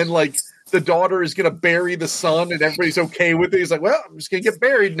 and then like the daughter is going to bury the son, and everybody's okay with it. He's like, "Well, I'm just going to get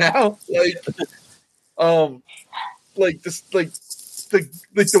buried now." Like this, like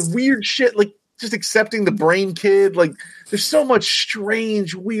the weird shit, like just accepting the brain kid. Like there's so much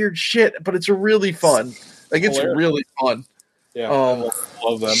strange, weird shit, but it's really fun. Like it's really fun. Yeah, I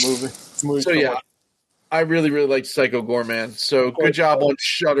love that movie. So yeah, I really, really like Psycho Gorman. So good job on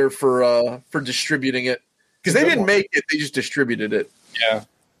Shudder for distributing it, because they didn't make it; they just distributed it. Yeah.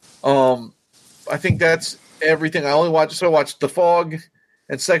 I think that's everything. I watched The Fog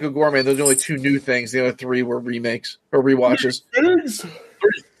and Psycho Gorman. Those are only two new things. The other three were remakes or rewatches.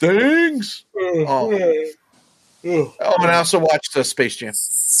 Things. And I also watched Space Jam.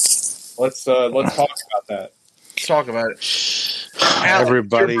 Let's talk about that. Let's talk about it.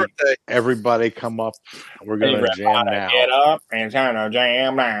 Everybody, come up. We're gonna jam now. Get up and try to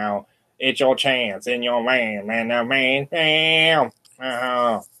jam now. It's your chance in your man.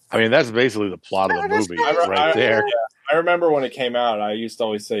 I mean, that's basically the plot of the movie right there. I remember when it came out, I used to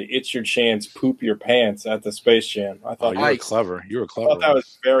always say, "It's your chance, poop your pants" at the Space Jam. I thought you were clever. You were clever. I thought that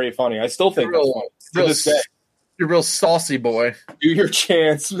was very funny. I still think that's funny. To this day. You're a real saucy boy. Do your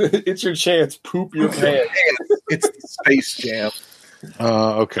chance. It's your chance. Poop your pants. It's the Space Jam.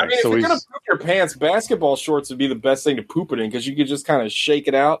 Okay. I mean, so if you're going to poop your pants, basketball shorts would be the best thing to poop it in, because you could just kind of shake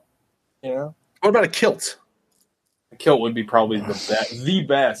it out. You know? What about a kilt? A kilt would be probably the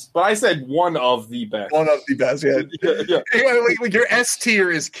best. But I said one of the best. One of the best, yeah. Yeah. Like your S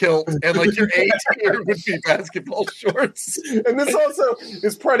tier is kilt, and like your A tier would be basketball shorts. And this also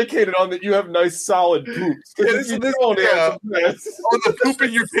is predicated on that you have nice, solid poops. On the poop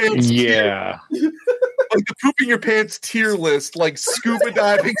in your pants tier. Like the poop in your pants tier list, like scuba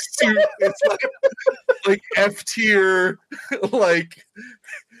diving suit, it's like F tier, like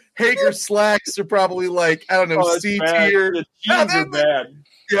Hager slacks are probably like, I don't know, C tier. The jeans are bad.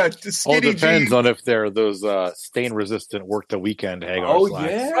 Yeah, all depends on if they're those stain resistant work the weekend Hager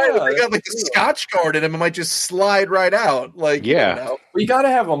slacks. Yeah, right, they got like the Scotch guard in them. It might just slide right out. Like, you got to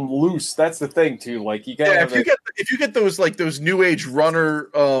have them loose. That's the thing too. Like you got. If you get those like those new age runner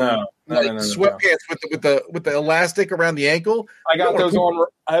sweatpants with the elastic around the ankle. I got those on.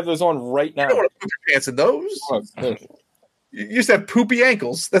 I have those on right now. You don't want to put your pants in those. You just have poopy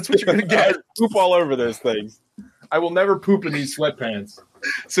ankles. That's what you're going to get. Poop all over those things. I will never poop in these sweatpants.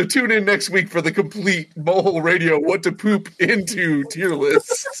 So tune in next week for the complete Mohole Radio What to Poop Into tier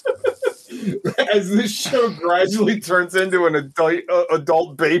list. As this show gradually turns into an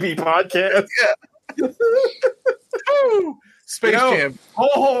adult baby podcast. Yeah. Space Jam.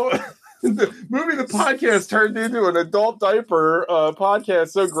 The podcast turned into an adult diaper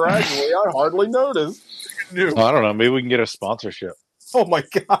podcast so gradually I hardly noticed. I don't know. Maybe we can get a sponsorship. Oh my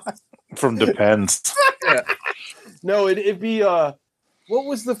god! From Depends. Yeah. No, it'd be what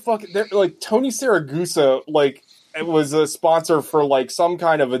was the fuck? Like Tony Saragusa, like it was a sponsor for like some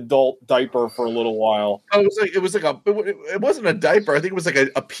kind of adult diaper for a little while. Oh, it wasn't a diaper. I think it was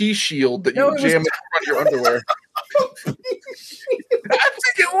like a pee shield that you jam in front of your underwear. I think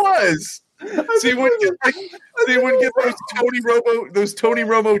it was. So you wouldn't get those Tony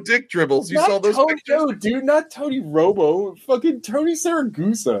Romo dick dribbles. You saw those pictures? No, dude, not Tony Romo. Fucking Tony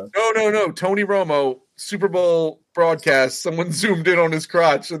Saragusa. No. Tony Romo, Super Bowl broadcast. Someone zoomed in on his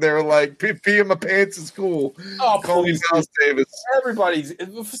crotch and they were like, pee in my pants is cool. Oh, call me Miles Davis.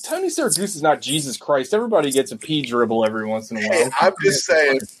 Tony Saragusa is not Jesus Christ. Everybody gets a pee dribble every once in a while. Hey, I'm just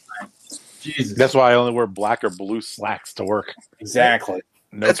saying. Jesus. That's why I only wear black or blue slacks to work. Exactly.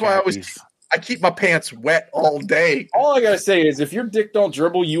 That's why I keep my pants wet all day. All I gotta say is, if your dick don't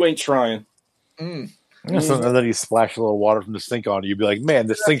dribble, you ain't trying. And then you splash a little water from the sink on you. You'd be like, man,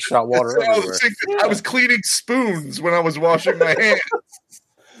 this sink shot water everywhere. I was cleaning spoons when I was washing my hands.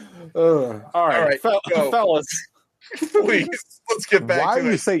 All right, fellas. Please, let's get back Why to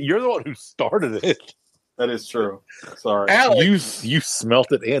do you say you're the one who started it? That is true. Sorry. Alec, you smelt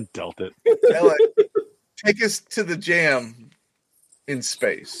it and dealt it. Alec, take us to the jam in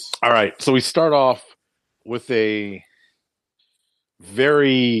space. All right, so we start off with a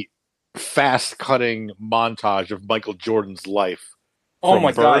very fast cutting montage of Michael Jordan's life. Oh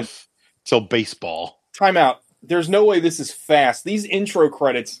my God. Till baseball. Time out. There's no way this is fast. These intro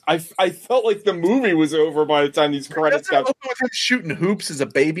credits, I felt like the movie was over by the time these credits got. Open with him shooting hoops as a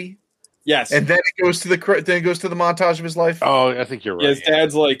baby. Yes, and then it goes to the montage of his life. Oh, I think you're right. Yeah, his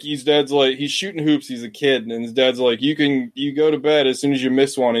dad's like he's shooting hoops. He's a kid, and his dad's like, you go to bed as soon as you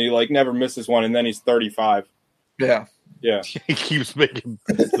miss one, and he like never misses one, and then he's 35. Yeah. Yeah, he keeps making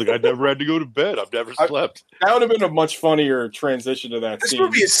like I never had to go to bed. I've never slept. That would have been a much funnier transition to that. This scene.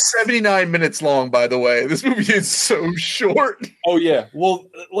 movie is 79 minutes long, by the way. This movie is so short. Oh yeah, well,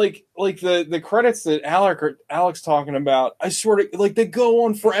 like the credits that Alex talking about, I swear to like they go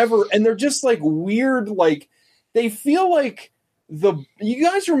on forever, and they're just like weird. Like they feel like you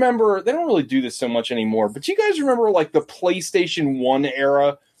guys remember they don't really do this so much anymore, but you guys remember like the PlayStation 1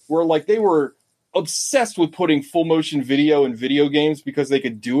 era where like they were obsessed with putting full motion video in video games because they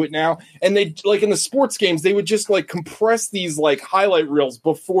could do it now. And they like in the sports games, they would just like compress these like highlight reels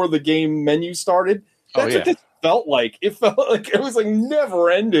before the game menu started. That's what this felt like. It felt like it was like never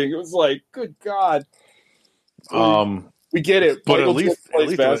ending. It was like, good God. We get it. But at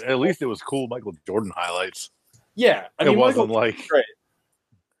least it was cool Michael Jordan highlights. Yeah. I mean, it wasn't like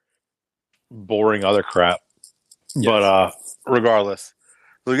boring other crap. Yes. But regardless.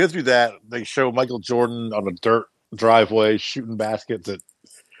 So they get through that. They show Michael Jordan on a dirt driveway shooting baskets at,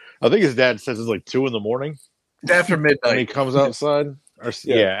 I think his dad says it's like 2 a.m. After midnight. And he comes outside.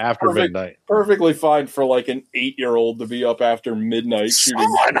 After midnight. Perfectly fine for like an 8-year-old to be up after midnight shooting.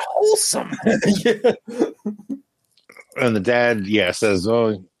 So unwholesome. Yeah. And the dad, says,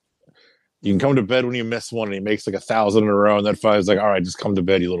 "Oh, you can come to bed when you miss one." And he makes like 1,000 in a row. And that father's like, "All right, just come to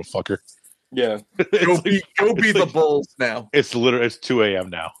bed, you little fucker." Yeah. Go be the Bulls now. It's 2 a.m.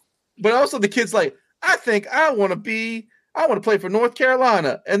 now. But also the kid's like, I think I want to play for North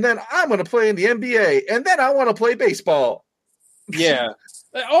Carolina, and then I'm going to play in the NBA, and then I want to play baseball. Yeah.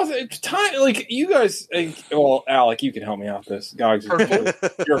 Also, time like you guys. Well, Alec, you can help me out. This guys,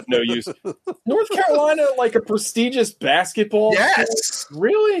 you're of no use. North Carolina, like a prestigious basketball. Yes, school?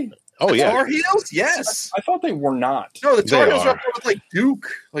 Really? Oh yeah, Tar Heels. Yes, I thought they were not. No, the Tar Heels are up with like Duke.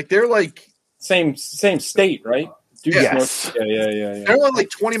 Like they're like same state, right? Duke, yes. Yeah. They're only like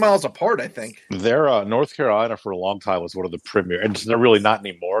 20 miles apart, I think. They're North Carolina for a long time was one of the premier, and they're really not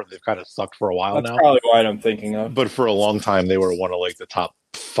anymore. They've kind of sucked for a while now. That's probably what I'm thinking of. But for a long time, they were one of like the top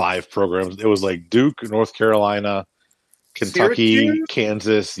 5 programs. It was like Duke, North Carolina, Kentucky, Syracuse?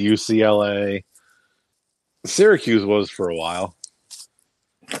 Kansas, UCLA. Syracuse was for a while.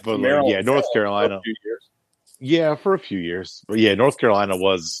 But North Carolina. For a few years. But North Carolina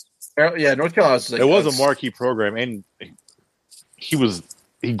was. North Carolina. It was a marquee program, and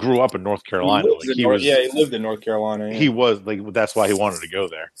he grew up in North Carolina. He lived in North Carolina. Yeah. He was like that's why he wanted to go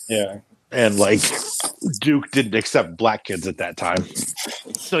there. Yeah, and like Duke didn't accept black kids at that time,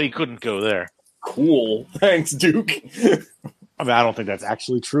 so he couldn't go there. Cool, thanks, Duke. I mean, I don't think that's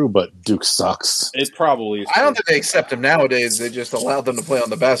actually true, but Duke sucks. It probably is. I don't think they accept him nowadays. They just allowed them to play on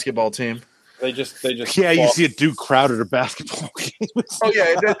the basketball team. They just. You see a Duke crowd at a basketball game.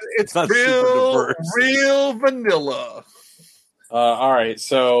 It's real vanilla. All right.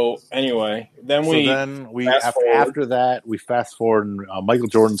 So anyway, then we after that we fast forward and Michael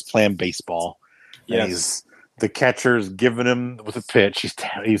Jordan's playing baseball. Yes. The catcher's giving him with a pitch.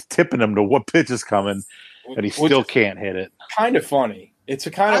 He's tipping him to what pitch is coming, and he still can't hit it. Kind of funny. It's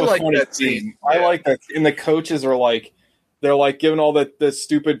a kind of a funny scene. I like that. And the coaches are like, they're like giving all the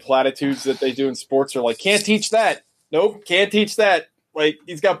stupid platitudes that they do in sports. Are like, can't teach that. Nope, can't teach that. Like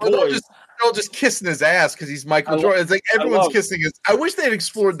he's got boys. They're all just kissing his ass because he's Michael Jordan. It's like everyone's kissing his. I wish they had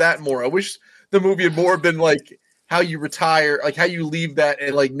explored that more. I wish the movie had more been like how you retire, like how you leave that,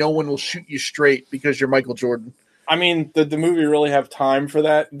 and like no one will shoot you straight because you're Michael Jordan. I mean, did the movie really have time for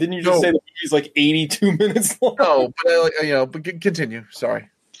that? Didn't you just say the movie's like 82 minutes long? No, but but continue. Sorry.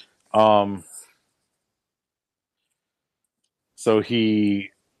 So he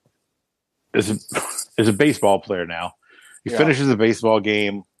is a baseball player now. He finishes a baseball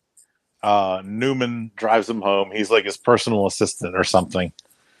game. Newman drives him home. He's like his personal assistant or something.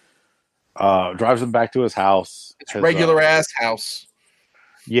 Drives him back to his house. It's regular ass house.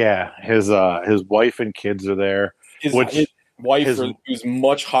 Yeah, his wife and kids are there. His wife who's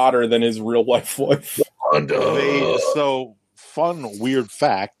much hotter than his real life wife. So fun, weird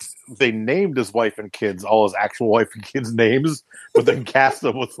fact: they named his wife and kids all his actual wife and kids' names, but then cast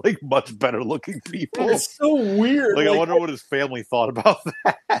them with like much better looking people. It's so weird. Like, I wonder what his family thought about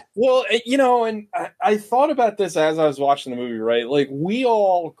that. Well, you know, and I thought about this as I was watching the movie, right? Like, we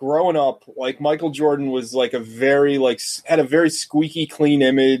all growing up, like, Michael Jordan was like had a very squeaky clean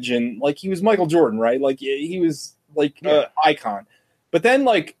image, and like, he was Michael Jordan, right? Like, he was like an icon. But then,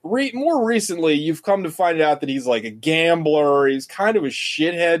 like, more recently, you've come to find out that he's like a gambler. He's kind of a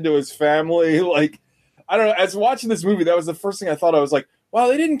shithead to his family. Like, I don't know. As watching this movie, that was the first thing I thought. I was like, wow,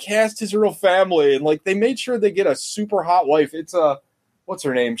 they didn't cast his real family, and like, they made sure they get a super hot wife. It's what's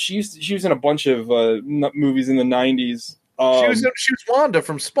her name? She was in a bunch of movies in the 90s. She was Wanda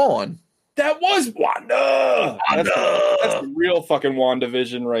from Spawn. That was Wanda. That's the real fucking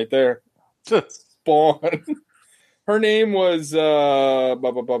WandaVision right there. Spawn. Her name was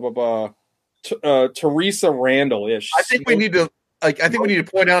Teresa Randall. Yeah, I think we need to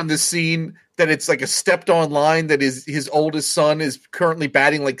point out in this scene that it's like a stepped on line that his oldest son is currently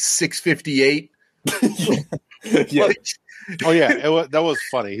batting like 658. Yeah. Oh yeah, that was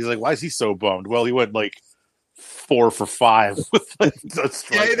funny. He's like, "Why is he so bummed?" Well, he went like 4 for 5 with like his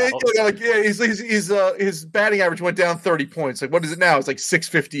batting average went down 30 points. Like, what is it now? It's like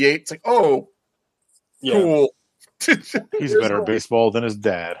 658. It's like, oh, cool. He's better at baseball than his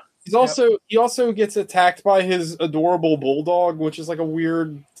dad. He also gets attacked by his adorable bulldog, which is like a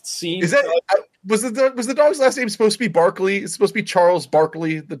weird scene. Is that was the dog's last name supposed to be Barkley? It's supposed to be Charles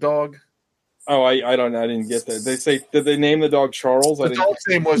Barkley, the dog. Oh, I didn't get that. Did they name the dog Charles? The dog's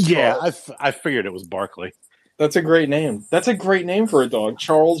name was Charles. I figured it was Barkley. That's a great name. That's a great name for a dog,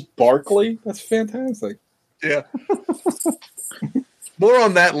 Charles Barkley. That's fantastic. Yeah. More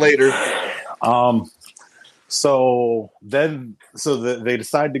on that later. So they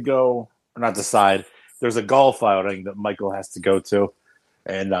decide to go, or not decide. There's a golf outing that Michael has to go to,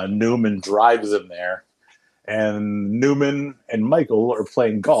 and Newman drives him there. And Newman and Michael are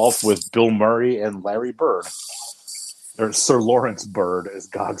playing golf with Bill Murray and Larry Bird, or Sir Lawrence Bird, as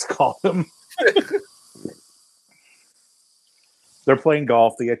Gogs call him. They're playing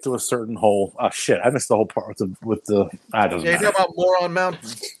golf. They get to a certain hole. Oh shit! I missed the whole part with the. Doesn't matter. About Moron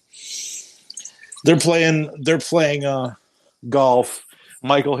Mountain. They're playing golf.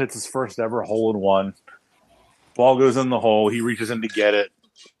 Michael hits his first ever hole-in-one. Ball goes in the hole. He reaches in to get it.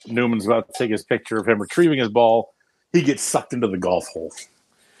 Newman's about to take his picture of him retrieving his ball. He gets sucked into the golf hole.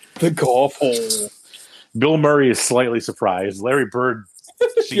 The golf hole. Bill Murray is slightly surprised. Larry Bird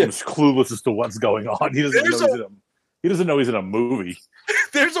seems clueless as to what's going on. He doesn't know he's in a movie.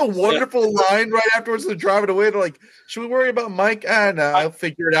 There's a wonderful line right afterwards. They're driving away. They're like, "Should we worry about Mike?" No, I'll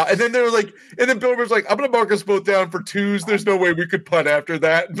figure it out. And then they're like, and then Bill Murray's like, "I'm going to mark us both down for 2s. There's no way we could putt after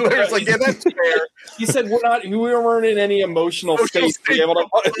that." And Larry's like, "Yeah, that's fair." He said, we weren't in any emotional state to be able to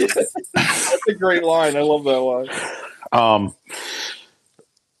putt. That's a great line. I love that line.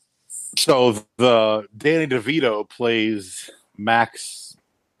 So the Danny DeVito plays Max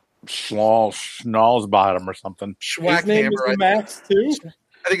Schnallsbottom or something. His name is Max too?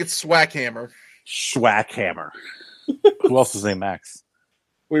 I think it's Swackhammer. Schwackhammer. Who else is named Max?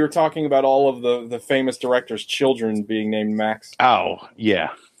 We were talking about all of the famous directors' children being named Max. Oh, yeah.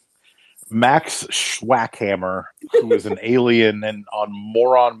 Max Schwackhammer, who is an alien and on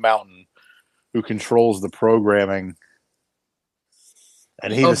Moron Mountain, who controls the programming.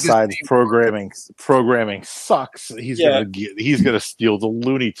 And he decides programming sucks. He's gonna steal the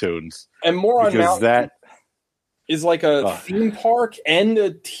Looney Tunes. And Moron Mountain is like a theme park and a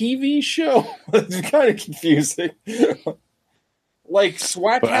TV show. It's kind of confusing. Like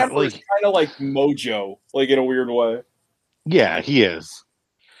Swackhammer is kind of like Mojo, like in a weird way. Yeah, he is.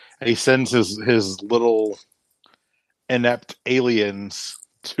 And he sends his little inept aliens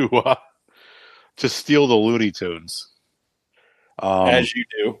to steal the Looney Tunes. As you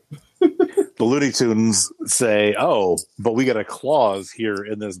do. The Looney Tunes say, "Oh, but we got a clause here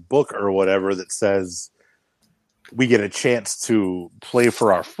in this book or whatever that says we get a chance to play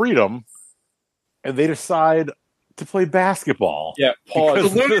for our freedom," and they decide to play basketball. Yeah,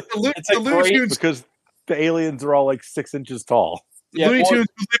 pause. Because the aliens are all like 6 inches tall. Yeah, Looney Tunes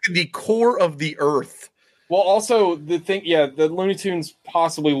live in the core of the earth. Well, also the Looney Tunes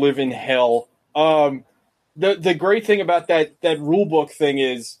possibly live in hell. The great thing about that rule book thing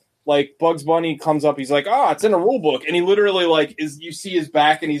is, like, Bugs Bunny comes up, he's like, it's in a rule book, and he literally, like, you see his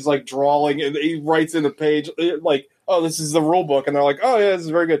back, and he's, like, drawing, and he writes in the page, like, this is the rule book, and they're like, oh, yeah, this is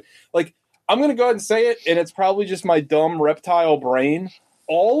very good. Like, I'm going to go ahead and say it, and it's probably just my dumb reptile brain.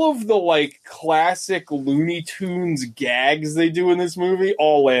 All of the, like, classic Looney Tunes gags they do in this movie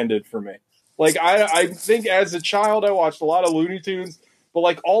all landed for me. Like I think as a child I watched a lot of Looney Tunes, but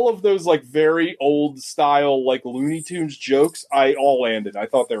like all of those like very old style like Looney Tunes jokes, I all landed. I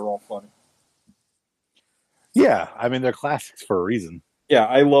thought they were all funny. Yeah, I mean they're classics for a reason. Yeah,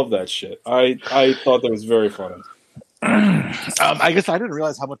 I love that shit. I thought that was very funny. I guess I didn't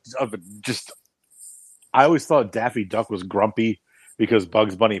realize how much of it just. I always thought Daffy Duck was grumpy because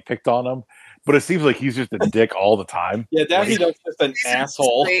Bugs Bunny picked on him, but it seems like he's just a dick all the time. Yeah, Daffy Duck's just an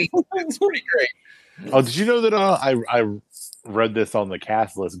asshole. It's pretty great. Oh, did you know that I read this on the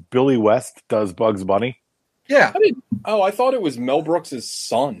cast list? Billy West does Bugs Bunny. Yeah. I thought it was Mel Brooks'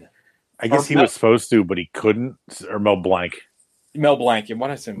 son. I guess he was supposed to, but he couldn't. Or Mel Blanc. Mel Blanc. Why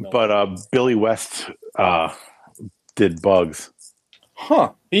did I say Mel? But Billy West did Bugs.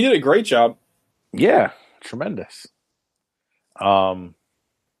 Huh. He did a great job. Yeah, tremendous. The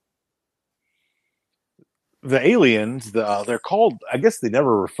aliens, they're called, I guess they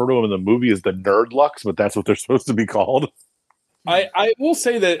never refer to them in the movie as the Nerdlucks, but that's what they're supposed to be called. I will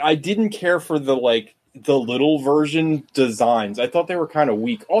say that I didn't care for the little version designs. I thought they were kind of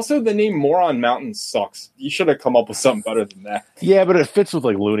weak. Also, the name Moron Mountain sucks. You should have come up with something better than that. Yeah, but it fits with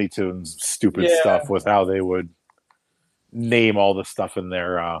like Looney Tunes stupid stuff with how they would name all the stuff in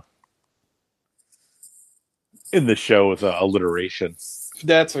their in the show with alliteration.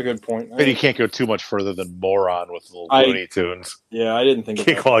 That's a good point. But you can't go too much further than moron with the Looney Tunes. Yeah, I didn't think you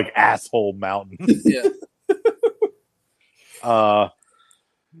can't call like asshole mountain. Yeah. The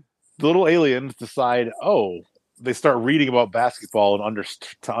little aliens decide, they start reading about basketball and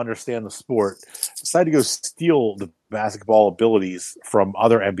to understand the sport, decide to go steal the basketball abilities from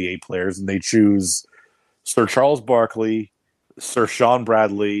other NBA players, and they choose Sir Charles Barkley, Sir Sean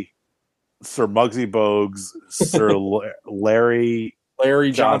Bradley, Sir Muggsy Bogues, Sir Larry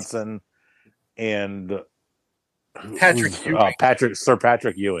Johnson, and Sir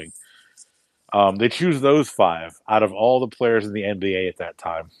Patrick Ewing. They choose those 5 out of all the players in the NBA at that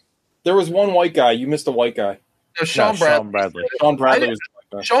time. There was one white guy. You missed a white guy. No, Sean Bradley. Sean Bradley was the white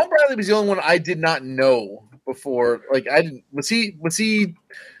guy. Sean Bradley was the only one I did not know before. Like I didn't. Was he?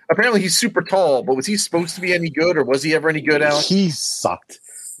 Apparently, he's super tall, but was he supposed to be any good, or was he ever any good? Alex? He sucked.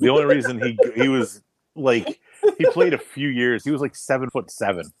 The only reason he was like he played a few years. He was like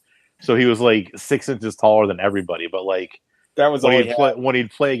 7'7", so he was like 6 inches taller than everybody. But like that was when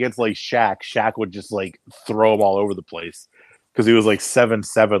he'd play against like Shaq would just like throw him all over the place because he was like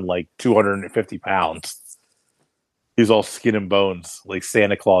 7'7", like 250 pounds. He's all skin and bones, like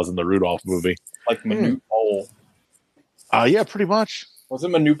Santa Claus in the Rudolph movie. Like Manute Bol. Yeah, pretty much.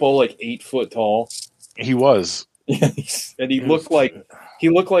 Wasn't Manute Bol like 8 foot tall? He was. And he looked like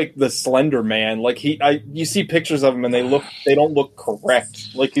the Slender Man. Like you see pictures of him and they don't look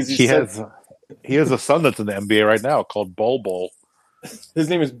correct. Like he has a son that's in the NBA right now called Bol. His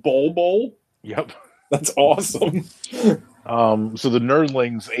name is Bol. Yep, that's awesome. So the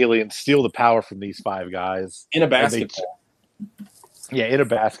nerdlings aliens steal the power from these 5 guys in a basketball. In a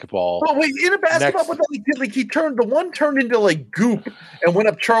basketball. Oh wait, in a basketball, but the one turned into like goop and went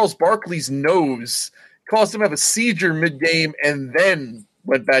up Charles Barkley's nose, caused him to have a seizure mid-game, and then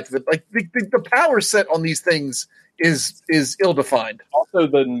went back to the power set on these things is ill-defined. Also,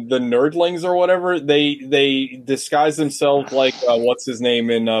 the nerdlings or whatever, they disguise themselves like what's his name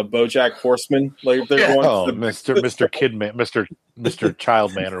in BoJack Horseman, like they're going Mr. Kidman, Mr.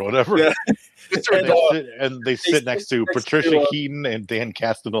 Childman or whatever. Yeah. And they sit next to Patricia Keaton and Dan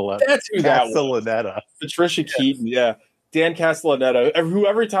Castellaneta. That's who that was. Patricia Keaton, yeah. Dan Castellaneta, who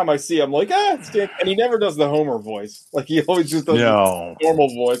every time I see, I'm like, it's Dan. And he never does the Homer voice. Like, he always just does the normal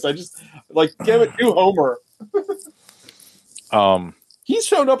voice. I just, give it to Homer. He's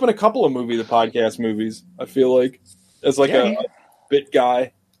showed up in a couple of the podcast movies, I feel like, as a bit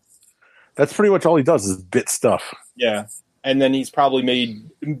guy. That's pretty much all he does is bit stuff. Yeah. And then he's probably made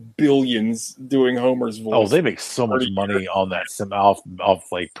billions doing Homer's voice. Oh, they make so much money on that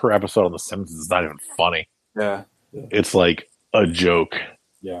off like per episode on The Simpsons. It's not even funny. Yeah. It's like a joke.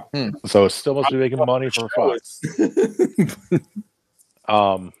 Yeah. So it still must be making money for Fox.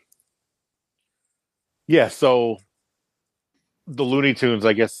 Yeah, so the Looney Tunes,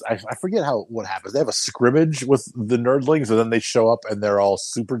 I guess, I forget what happens. They have a scrimmage with the nerdlings, and then they show up and they're all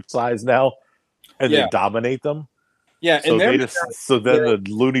supersized now, and they dominate them. Yeah, so then the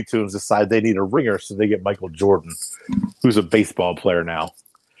Looney Tunes decide they need a ringer, so they get Michael Jordan, who's a baseball player now.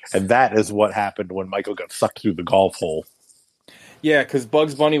 And that is what happened when Michael got sucked through the golf hole. Yeah, because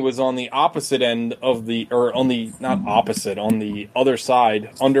Bugs Bunny was on the opposite end of on the other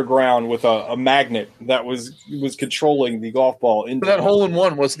side, underground, with a magnet that was controlling the golf ball. But that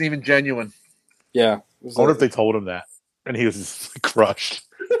hole-in-one wasn't even genuine. Yeah. I wonder if they told him that, and he was just crushed.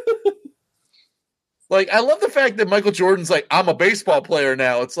 Like, I love the fact that Michael Jordan's like, I'm a baseball player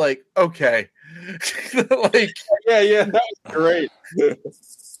now. It's like, okay. Like, yeah, that was great.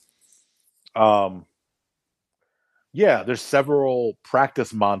 Yeah, there's several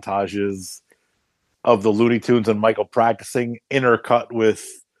practice montages of the Looney Tunes and Michael practicing, intercut with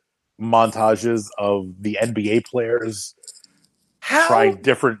montages of the NBA players trying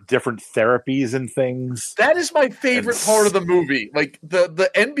different therapies and things. That is my favorite part of the movie. Like,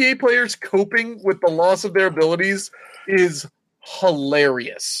 the NBA players coping with the loss of their abilities is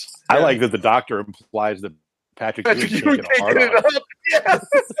hilarious. I like that the doctor implies that Patrick Ewing can't get a hard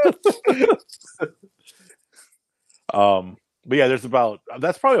on. But yeah,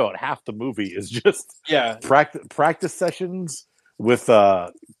 that's probably about half the movie is just practice sessions with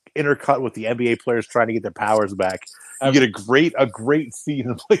intercut with the NBA players trying to get their powers back. You get a great scene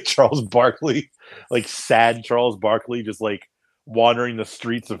of like Charles Barkley, like sad Charles Barkley, just like wandering the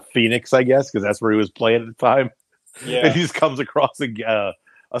streets of Phoenix, I guess, because that's where he was playing at the time. Yeah, and he just comes across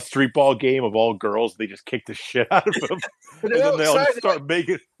a street ball game of all girls. They just kick the shit out of him, and then they all just start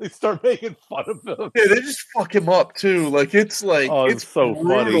making fun of him. Yeah, they just fuck him up too. Like it's so brutal.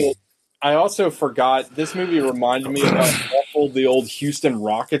 funny. I also forgot this movie reminded me of how awful the old Houston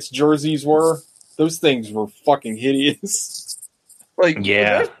Rockets jerseys were. Those things were fucking hideous. Like,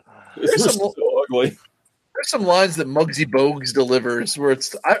 there's some so ugly. There's some lines that Muggsy Bogues delivers where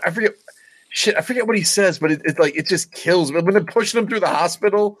it's I forget. Shit, I forget what he says, but it's like it just kills. When they're pushing him through the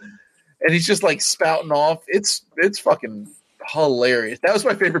hospital, and he's just like spouting off, it's fucking hilarious. That was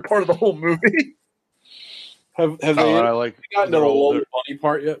my favorite part of the whole movie. Have they gotten to the Lola Bunny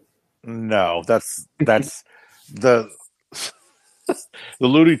part yet? No, that's the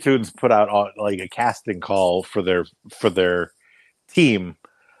Looney Tunes put out like a casting call for their team,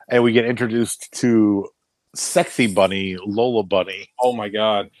 and we get introduced to Sexy Bunny, Lola Bunny. Oh my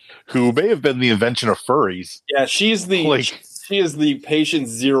god, who may have been the invention of furries. Yeah, she is the patient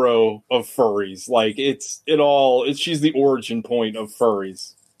zero of furries. Like she's the origin point of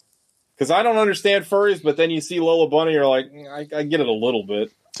furries. Because I don't understand furries, but then you see Lola Bunny, you're like, I get it a little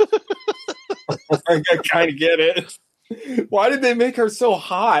bit. I kind of get it. Why did they make her so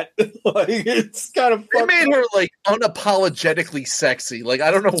hot? Like, it's kind of they made her like unapologetically sexy. Like, I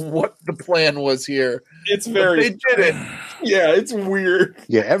don't know what the plan was here. It's very they did it. Yeah, it's weird.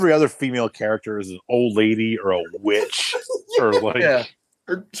 Yeah, every other female character is an old lady or a witch or like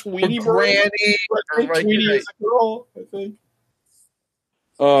or Tweety or Granny. Or Tweety is a girl, I think.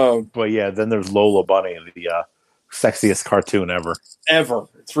 But yeah, then there's Lola Bunny, the sexiest cartoon ever.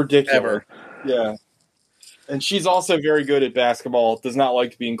 It's ridiculous. Ever. Yeah. And she's also very good at basketball. Does not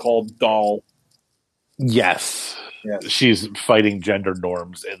like being called doll. Yes. She's fighting gender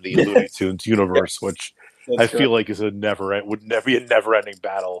norms in the Looney Tunes universe, which I feel like is would never be a never-ending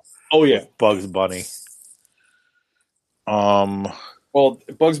battle. Oh yeah, with Bugs Bunny. Well,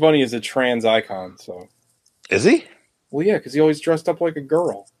 Bugs Bunny is a trans icon, so is he? Well, yeah, because he always dressed up like a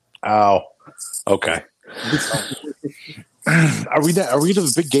girl. Oh, okay. Are we to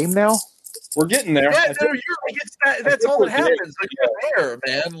the big game now? We're getting there. Yeah, no, you're like that's all that happens. Like, you're there,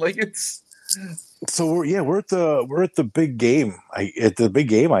 man. Like it's. So we're at the big game. At the big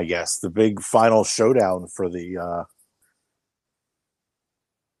game, I guess the big final showdown for the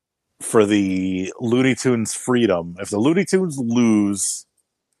Looney Tunes freedom. If the Looney Tunes lose,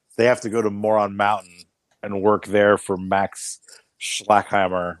 they have to go to Moron Mountain and work there for Max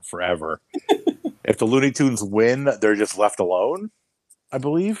Schlackheimer forever. If the Looney Tunes win, they're just left alone, I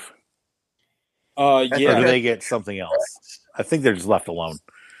believe. Yeah. Or do they get something else? I think they're just left alone.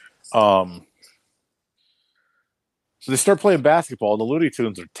 So they start playing basketball, and the Looney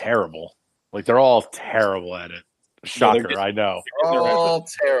Tunes are terrible. Like, they're all terrible at it. Shocker, I know. All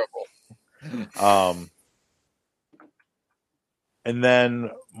terrible. And then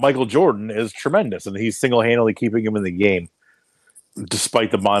Michael Jordan is tremendous, and he's single-handedly keeping him in the game,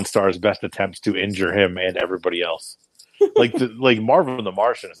 despite the Monstars' best attempts to injure him and everybody else. Like Marvin the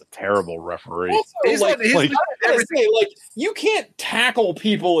Martian is a terrible referee. Also, you can't tackle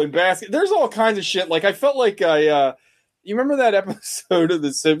people in basket. There's all kinds of shit. Like, I felt like you remember that episode of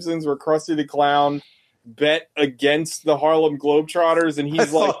The Simpsons where Krusty the Clown bet against the Harlem Globetrotters, and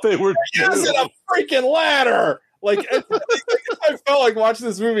he's they were using a freaking ladder. Like, I felt like watching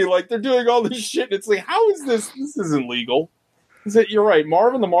this movie. Like, they're doing all this shit, and it's like, how is this? This isn't legal. You're right,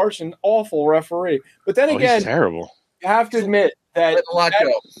 Marvin the Martian, awful referee. But then again, he's terrible. You have to admit that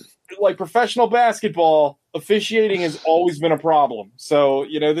like professional basketball, officiating has always been a problem. So,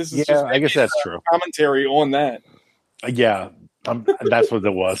 this is I guess that's true. Commentary on that. Yeah, that's what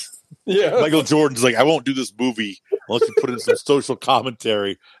it was. Yeah. Michael Jordan's like, I won't do this movie unless you put in some social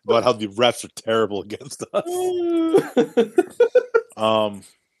commentary about how the refs are terrible against us.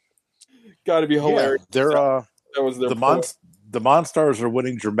 Got to be hilarious. Yeah, That was their the Monstars are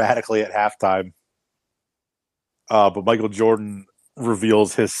winning dramatically at halftime. But Michael Jordan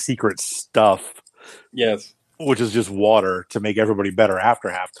reveals his secret stuff. Yes. Which is just water to make everybody better after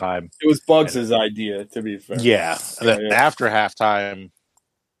halftime. It was Bugs' idea, to be fair. Yeah. And then after halftime,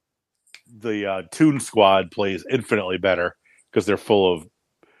 the Toon Squad plays infinitely better because they're full of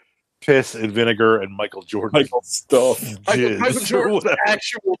piss and vinegar and Michael Jordan stuff. Michael Jordan's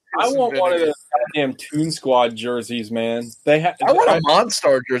actual. I want one of those goddamn Toon Squad jerseys, man. I want a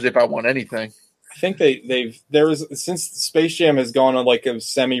Monstar jersey if I want anything. I think since Space Jam has gone on like a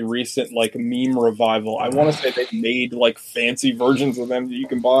semi-recent like meme revival. I want to say they've made like fancy versions of them that you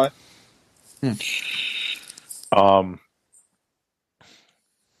can buy.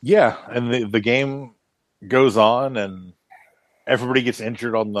 Yeah, and the game goes on, and everybody gets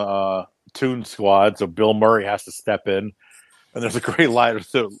injured on the Toon Squad, so Bill Murray has to step in. And there's a great line.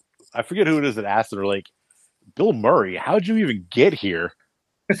 So I forget who it is that asked it. They're like, Bill Murray, how'd you even get here?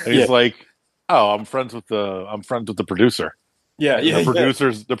 And he's like, oh, I'm friends with the producer. Yeah, yeah.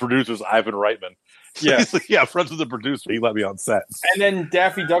 The producer's Ivan Reitman. So yeah, he's like, yeah, friends with the producer. He let me on set. And then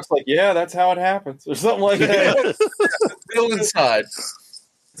Daffy Duck's like, yeah, that's how it happens, or something like that. Bill inside.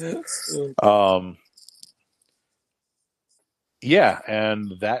 Yeah,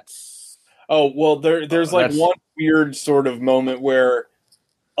 and that's there's like one weird sort of moment where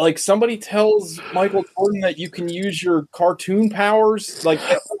like somebody tells Michael Jordan that you can use your cartoon powers, like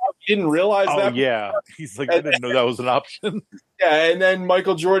he didn't realize that. Yeah, he's like, I didn't know that was an option. Yeah, and then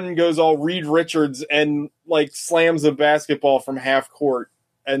Michael Jordan goes all Reed Richards and like slams a basketball from half court,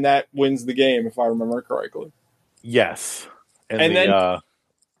 and that wins the game, if I remember correctly. Yes, and then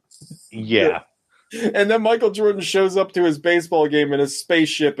yeah. And then Michael Jordan shows up to his baseball game in a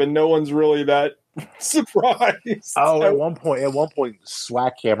spaceship, and no one's really that surprised. Oh, at one point,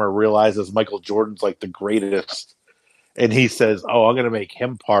 Swackhammer realizes Michael Jordan's like the greatest, and he says, "Oh, I'm going to make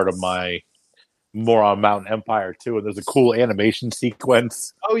him part of my Moron Mountain Empire too." And there's a cool animation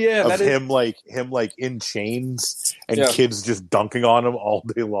sequence. Oh yeah, of him in chains and kids just dunking on him all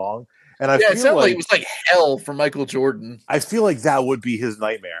day long. And I feel like it was like hell for Michael Jordan. I feel like that would be his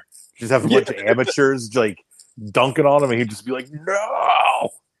nightmare. Just have a bunch of amateurs like dunking on him, and he'd just be like, "No."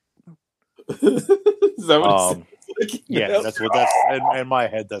 Is that what he sounds like? Yeah, that's in my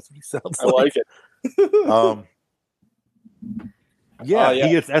head. That's what he sounds like. I like it.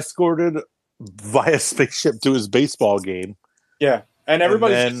 He gets escorted via spaceship to his baseball game. Yeah, and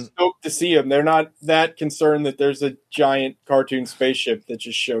everybody's just stoked to see him. They're not that concerned that there's a giant cartoon spaceship that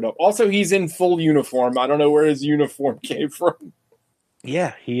just showed up. Also, he's in full uniform. I don't know where his uniform came from.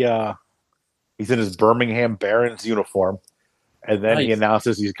 Yeah, he's in his Birmingham Barons uniform, and then he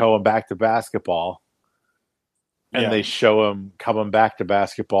announces he's going back to basketball, and they show him coming back to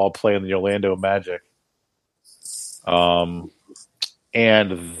basketball playing the Orlando Magic. And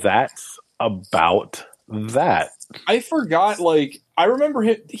that's about that. I forgot. Like I remember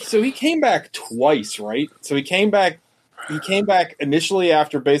him. So he came back twice, right? So he came back initially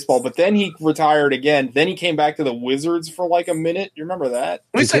after baseball, but then he retired again. Then he came back to the Wizards for like a minute. You remember that?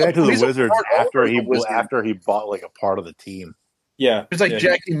 He came back to the Wizards after he bought like a part of the team. Yeah, it's like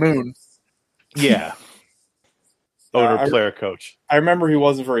Jackie Moon. Yeah, owner, player, coach. I remember he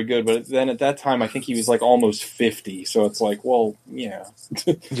wasn't very good, but then at that time, I think he was like almost 50. So it's like, well, yeah,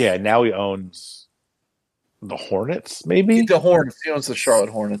 yeah. Now he owns the Hornets, maybe the Hornets. He owns the Charlotte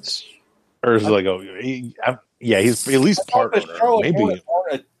Hornets, or is it like he's at least part owner. Maybe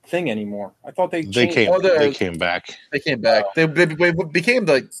aren't a thing anymore. I thought they came back. They came back. They became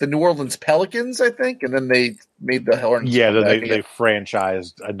like the New Orleans Pelicans, I think, and then they made the Hornets. Yeah, then they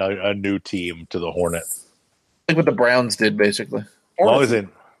franchised a new team to the Hornets, like what the Browns did, basically. As long as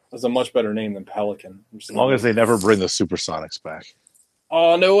that's a much better name than Pelican. As long as they never bring the Supersonics back.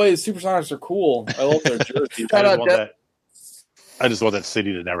 Oh no way! The Supersonics are cool. I love their jerseys. I just want that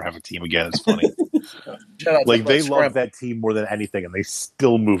city to never have a team again. It's funny. Like they love that team more than anything, and they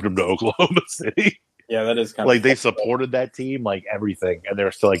still moved them to Oklahoma City. Yeah, that is kind of like they supported that team like everything, and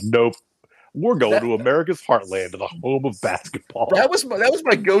they're still like, nope, we're going to America's heartland, to the home of basketball. That was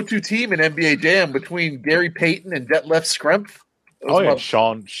my go-to team in NBA Jam between Gary Payton and Detlef Schrempf.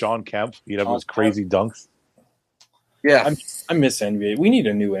 Sean Kemp. He'd have those crazy dunks. Yeah, I miss NBA. We need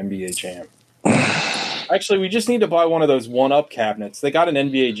a new NBA Jam. Actually, we just need to buy one of those one-up cabinets. They got an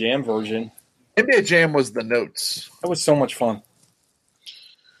NBA Jam version. NBA Jam was the notes. That was so much fun.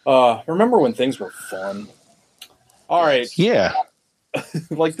 Remember when things were fun? All right. Yeah.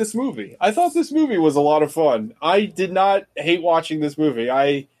 like this movie. I thought this movie was a lot of fun. I did not hate watching this movie.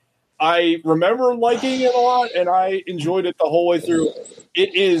 I remember liking it a lot, and I enjoyed it the whole way through.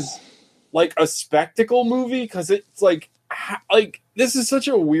 It is like a spectacle movie because it's like this is such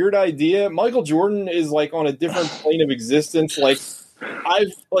a weird idea. Michael Jordan is like on a different plane of existence. Like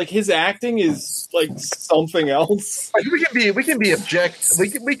his acting is like something else. Like we can be objective. We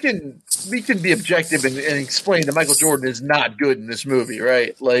can be objective and explain that Michael Jordan is not good in this movie,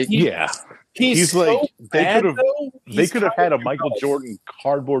 right? Like he's so like bad, they could have had a Michael Jordan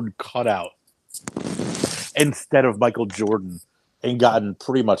cardboard cutout instead of Michael Jordan and gotten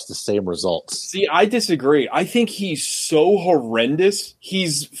pretty much the same results. See, I disagree. I think he's so horrendous.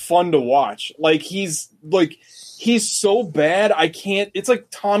 He's fun to watch. Like he's so bad. I can't. It's like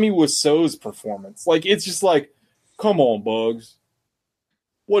Tommy Wiseau's performance. Like it's just like, come on, Bugs.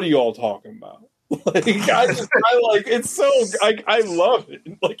 What are y'all talking about? Like I love it.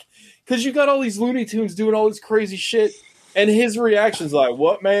 Like because you got all these Looney Tunes doing all this crazy shit. And his reaction's like,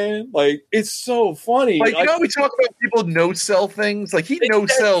 what, man? Like, it's so funny. Like, you know, we talk about people no-sell things. Like, he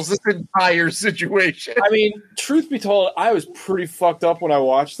no-sells this entire situation. I mean, truth be told, I was pretty fucked up when I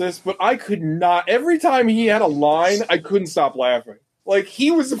watched this, but I could not. Every time he had a line, I couldn't stop laughing. Like,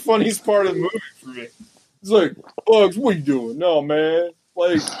 he was the funniest part of the movie for me. It's like, Bugs, what you doing? No, man.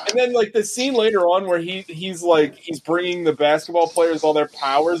 Like, and then, like, the scene later on where he's bringing the basketball players all their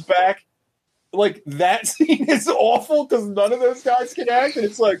powers back. Like, that scene is awful because none of those guys can act. And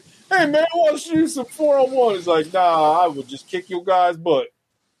it's like, hey, man, I want to do some 4-on-1. It's like, nah, I would just kick your guy's butt.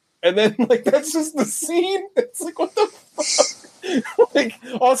 And then, like, that's just the scene. It's like, what the fuck? Like,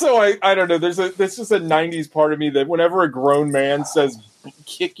 also, I don't know. There's just a 90s part of me that whenever a grown man says,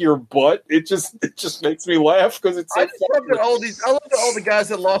 kick your butt, it just makes me laugh because it's so I love that all the guys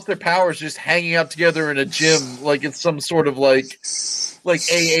that lost their powers just hanging out together in a gym like it's some sort of like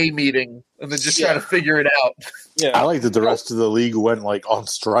AA meeting and then just trying to figure it out. Yeah, I like that the rest of the league went like on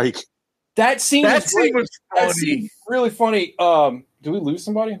strike. That scene was funny. That scene, really funny. Did we lose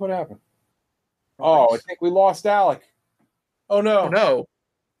somebody? What happened? Oh, I think we lost Alec. Oh no!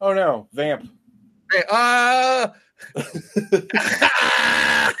 Oh no! Vamp. Is that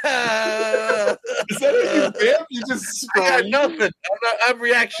a vamp? You just scream? I got nothing. I'm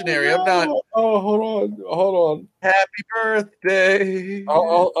reactionary. I'm not. Oh, hold on. Happy birthday.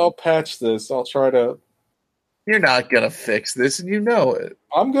 I'll patch this. I'll try to. You're not gonna fix this, and you know it.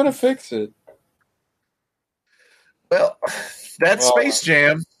 I'm gonna fix it. Well, that's Space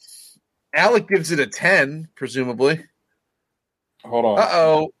Jam. Alec gives it a 10, presumably. Hold on.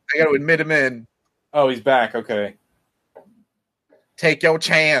 Uh-oh. I got to admit him in. Oh, he's back. Okay. Take your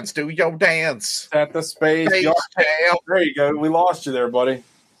chance. Do your dance. At the Space Jam. There you go. We lost you there, buddy.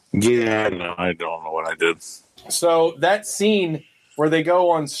 Yeah, no, I don't know what I did. So that scene where they go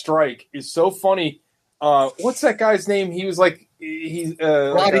on strike is so funny. What's that guy's name? He was like,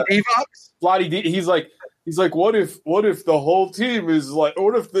 Lottie Devox? He's like, what if the whole team is like,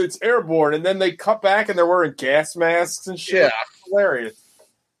 what if it's airborne? And then they cut back and they're wearing gas masks and shit. Yeah. It's hilarious.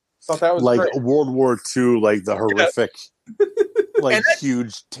 Thought that was like great. World War II, like the horrific, like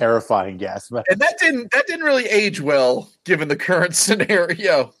huge, terrifying gas mask. And that didn't really age well given the current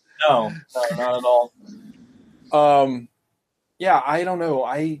scenario. No, not at all. Yeah, I don't know.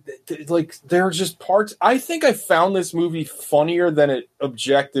 There are just parts. I think I found this movie funnier than it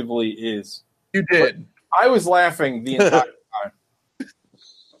objectively is. You did. I was laughing the entire time.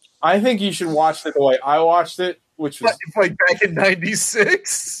 I think you should watch it the way I watched it, which was like back in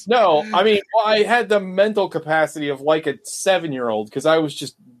 '96. No, I mean, I had the mental capacity of like a 7-year-old because I was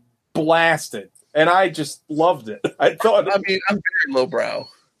just blasted, and I just loved it. I thought. I mean, I'm very lowbrow.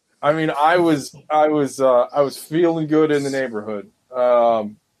 I mean, I was feeling good in the neighborhood. I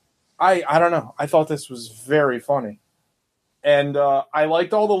don't know. I thought this was very funny. And I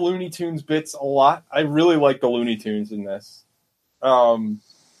liked all the Looney Tunes bits a lot. I really liked the Looney Tunes in this. I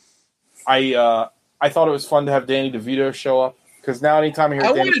thought it was fun to have Danny DeVito show up because now anytime I hear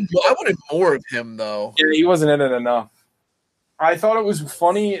I wanted more of him though. Yeah, he wasn't in it enough. I thought it was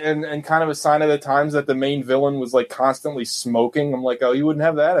funny and kind of a sign of the times that the main villain was like constantly smoking. I'm like, oh, you wouldn't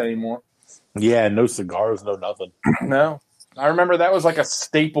have that anymore. Yeah, no cigars, no nothing. No. I remember that was like a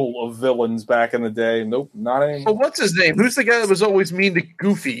staple of villains back in the day. Nope, not anymore. Well, what's his name? Who's the guy that was always mean to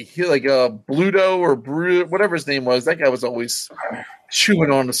Goofy? He like Bluto or whatever his name was. That guy was always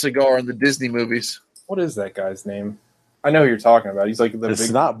chewing on a cigar in the Disney movies. What is that guy's name? I know who you're talking about. He's like the It's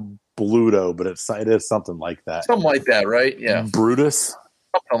not Bluto, but it is something like that. Something like that, right? Yeah. Brutus?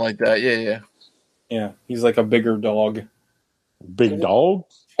 Something like that. Yeah. Yeah, he's like a bigger dog. Big dog?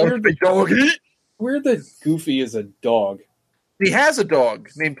 Big dog. Where the Goofy is a dog. He has a dog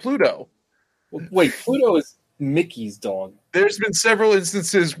named Pluto. Wait, Pluto is Mickey's dog. There's been several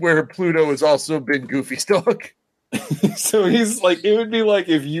instances where Pluto has also been Goofy's dog. So he's like, it would be like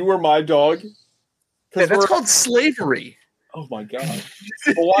if you were my dog. Yeah, that's called slavery. Oh my god!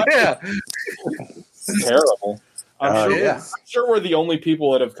 Well, yeah, it's terrible. I'm sure we're the only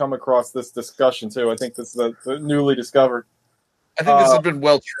people that have come across this discussion too. I think this is the newly discovered. I think this has been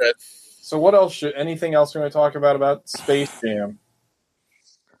well tread. So what else? Anything else we're going to talk about Space Jam?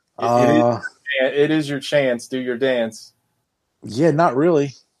 It is your chance. Do your dance. Yeah, not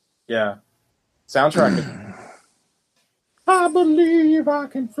really. Yeah. Soundtrack. I believe I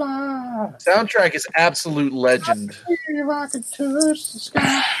can fly. Soundtrack is absolute legend. I believe I can touch the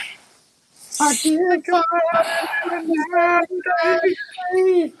sky. I can't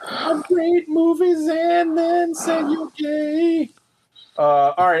find great movies and then say you're gay.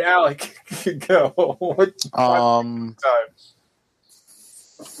 All right, Alec, go. I'm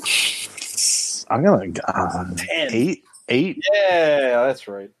gonna 10. 8. Yeah, that's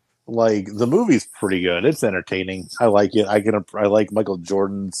right. Like the movie's pretty good. It's entertaining. I like it. I like Michael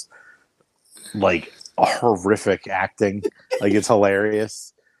Jordan's like horrific acting. Like it's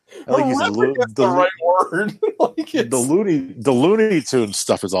hilarious. I like the right word. Like the Looney Tunes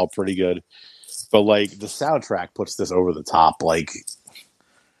stuff is all pretty good, but like the soundtrack puts this over the top. Like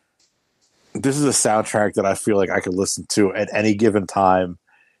this is a soundtrack that I feel like I could listen to at any given time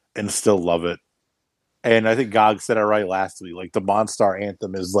and still love it. And I think Gog said it right last week. Like the Monstar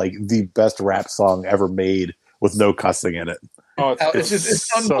Anthem is like the best rap song ever made with no cussing in it. Oh,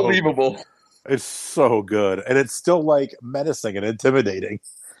 it's unbelievable. It's so good, and it's still like menacing and intimidating,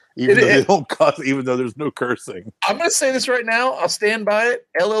 even though they don't cuss. Even though there's no cursing. I'm going to say this right now. I'll stand by it.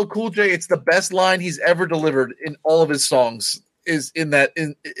 LL Cool J. It's the best line he's ever delivered in all of his songs. Is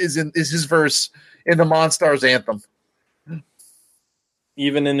his verse in the Monstars Anthem.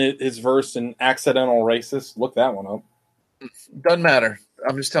 Even in his verse in Accidental Racist, look that one up. Doesn't matter.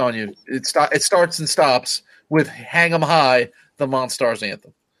 I'm just telling you. It starts and stops with Hang 'em High, the Monstars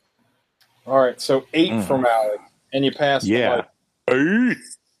Anthem. All right, so 8 from Alec, and you passed. Yeah, 8.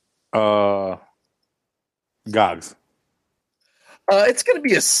 Gogs. It's going to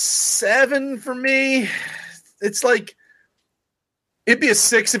be a 7 for me. It's like it'd be a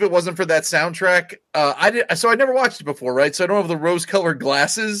 6 if it wasn't for that soundtrack. I never watched it before, right? So I don't have the rose-colored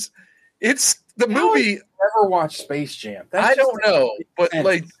glasses. It's the movie. Never watched Space Jam. I don't know, but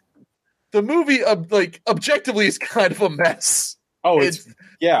like the movie, objectively, is kind of a mess. Oh, it's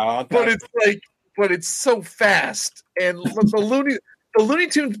but it's so fast, and the Looney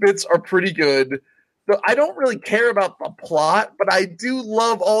Tunes bits are pretty good. I don't really care about the plot, but I do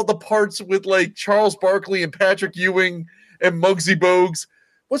love all the parts with like Charles Barkley and Patrick Ewing and Muggsy Bogues.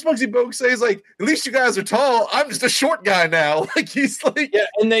 What's Muggsy Bogues say? Is like, at least you guys are tall. I'm just a short guy now. Like he's like, yeah,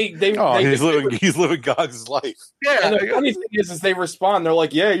 and he's living God's life. Yeah. And the funny thing is they respond. They're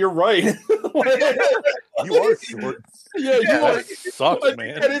like, yeah, you're right. You are short. Yeah, you are. Sucks,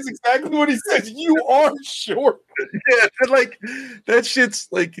 man. That is exactly what he says. You are short. Yeah, and like that shit's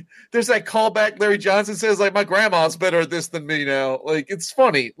like. There's that callback. Larry Johnson says like, my grandma's better at this than me now. Like it's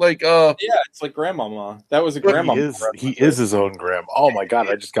funny. Like yeah, it's like grandmama. That was a grandmama. He is his own grandma. Oh my god,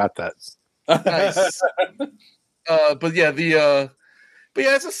 I just got that. Nice. But yeah,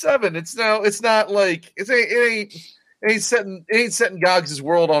 it's a 7. It's not like it ain't setting Goggs'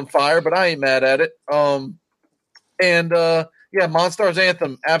 world on fire, but I ain't mad at it. And Monstars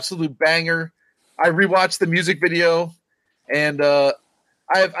Anthem, absolute banger. I rewatched the music video, and I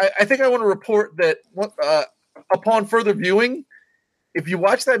think I want to report that upon further viewing, if you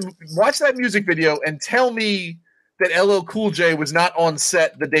watch that music video and tell me that LL Cool J was not on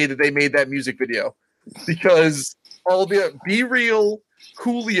set the day that they made that music video, because all the Be Real,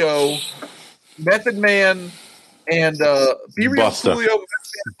 Coolio, Method Man, and Be Real, Busta. Coolio,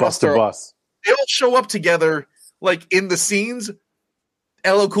 Busta Bus. They all show up together. Like in the scenes,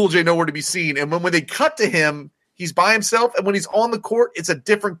 LL Cool J nowhere to be seen. And when they cut to him, he's by himself. And when he's on the court, it's a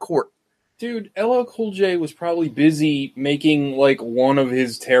different court. Dude, LL Cool J was probably busy making like one of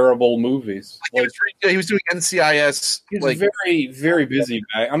his terrible movies. Like, he was doing NCIS. He was very, very busy.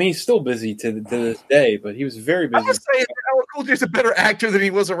 I mean, he's still busy to this day, but he was very busy. I'm just saying that LL Cool J is a better actor than he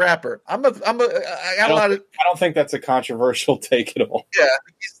was a rapper. I don't think that's a controversial take at all. Yeah.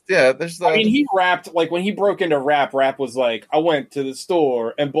 I mean, he rapped like when he broke into rap. Rap was like, I went to the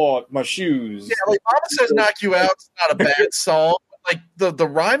store and bought my shoes. Yeah, like Mama Says Knock You Out. It's not a bad song. Like the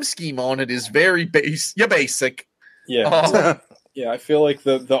rhyme scheme on it is very basic. Yeah, yeah. I feel like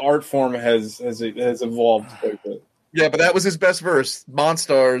the art form has evolved quite a bit. Yeah, but that was his best verse.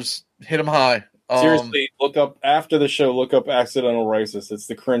 Monstars hit him high. Seriously, look up after the show. Look up Accidental Racist. It's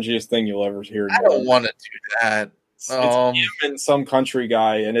the cringiest thing you'll ever hear. I don't want to do that. It's him and some country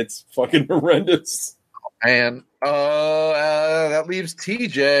guy, and it's fucking horrendous. Man, that leaves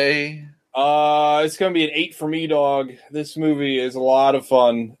TJ. It's gonna be an 8 for me, dog. This movie is a lot of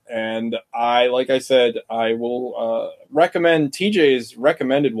fun, and like I said, I will recommend. TJ's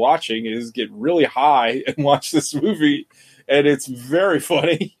recommended watching is get really high and watch this movie, and it's very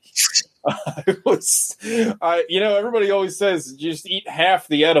funny. Everybody always says just eat half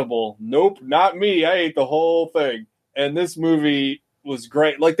the edible. Nope, not me. I ate the whole thing, and this movie was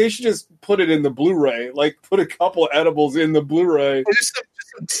great. Like, they should just put it in the Blu-ray. Like, put a couple edibles in the Blu-ray.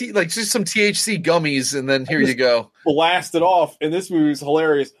 Just some THC gummies, and then here you go. Blast it off. And this movie is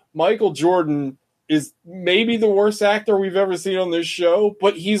hilarious. Michael Jordan is maybe the worst actor we've ever seen on this show,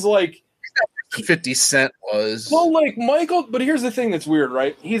 but he's like 50 Cent was. Well, like Michael, but here's the thing that's weird,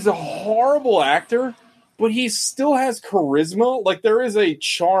 right? He's a horrible actor, but he still has charisma. Like, there is a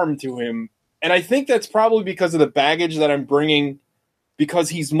charm to him. And I think that's probably because of the baggage that I'm bringing because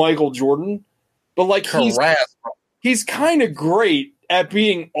he's Michael Jordan. But like, he's kind of great at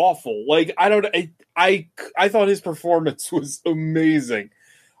being awful. Like, I thought his performance was amazing.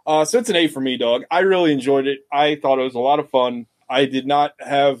 So it's an 8 for me, dog. I really enjoyed it. I thought it was a lot of fun. I did not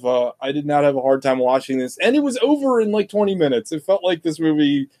have a hard time watching this, and it was over in like 20 minutes. It felt like this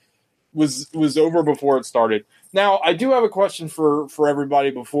movie was over before it started. Now, I do have a question for everybody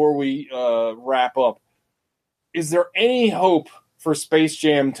before we wrap up. Is there any hope for Space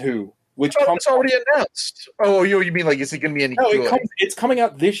Jam 2? It's already announced. Oh, you mean like, is it going to be any good? It's coming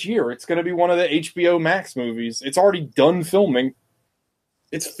out this year. It's going to be one of the HBO Max movies. It's already done filming.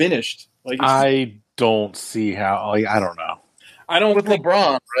 It's finished. I don't see how. Like, I don't know. I don't think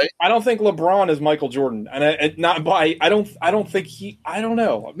LeBron, right? I don't think LeBron is Michael Jordan, and I don't think he. I don't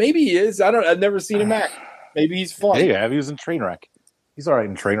know. Maybe he is. I've never seen him act. Maybe he's fun. Yeah, he was in Trainwreck. He's all right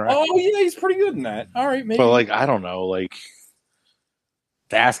in Trainwreck. Oh yeah, he's pretty good in that. All right, maybe. But like, I don't know. Like,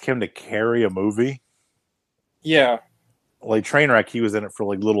 to ask him to carry a movie. Yeah. Like Trainwreck, he was in it for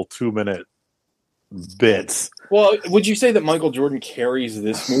like little 2-minute bits. Well, would you say that Michael Jordan carries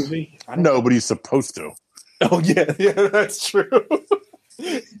this movie? No, but he's supposed to. Oh yeah, that's true.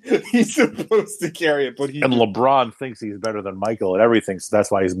 He's supposed to carry it, but and LeBron thinks he's better than Michael and everything, so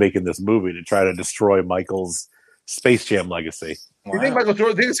that's why he's making this movie to try to destroy Michael's Space Jam legacy. Wow. You think Michael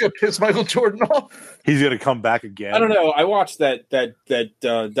Jordan? Think it's gonna piss Michael Jordan off? He's gonna come back again. I don't know. I watched that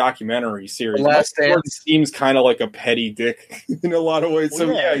documentary series. Last Jordan seems kind of like a petty dick in a lot of ways. Well,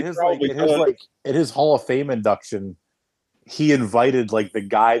 so yeah, at his Hall of Fame induction, he invited like the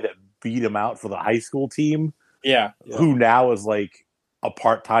guy that beat him out for the high school team. Yeah. Who now is like a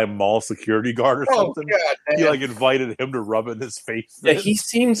part-time mall security guard or something. God, he like invited him to rub in his face. Yeah, he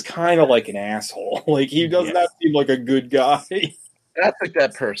seems kind of like an asshole. Like, he does not seem like a good guy. I took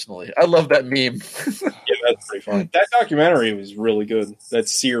that personally. I love that meme. Yeah, that's pretty fun. That documentary was really good. That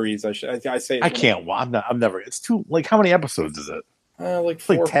series, I say. I can't. I'm never. It's too. Like, how many episodes is it? Like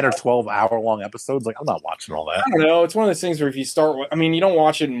 10 or 12 hour long episodes. Like, I'm not watching all that. I don't know. It's one of those things where if you start, I mean, you don't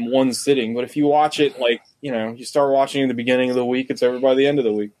watch it in one sitting, but if you watch it, like, you start watching in the beginning of the week, it's over by the end of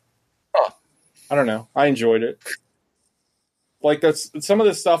the week. Oh, I don't know. I enjoyed it. Like, that's some of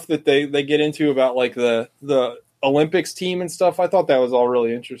the stuff that they get into about like the Olympics team and stuff. I thought that was all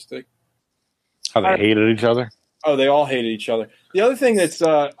really interesting. How they hated each other. Oh, they all hated each other. The other thing that's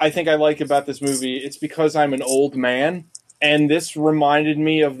I think I like about this movie, it's because I'm an old man. And this reminded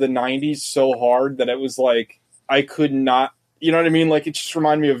me of the 90s so hard that it was like, I could not, you know what I mean? Like, it just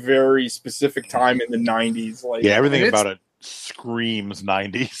reminded me of a very specific time in the 90s. Like, yeah, everything about it screams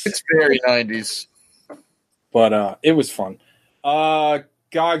 90s. It's very 90s. But it was fun.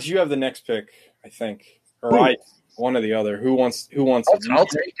 Gogs, you have the next pick, I think. Or one or the other. Who wants it? I'll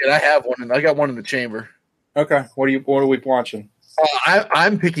take it. I have one. I got one in the chamber. Okay. What are we watching?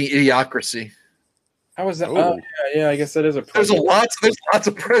 I'm picking Idiocracy. How was that? Oh, yeah. I guess that is a. There's lots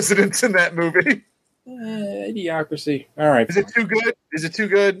of presidents in that movie. Idiocracy. All right. Is it too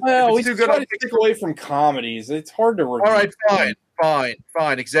good? Well, we too good. I stick away from comedies. It's hard to review. All right,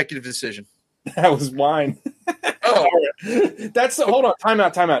 fine. Executive decision. That was mine. Oh, hold on.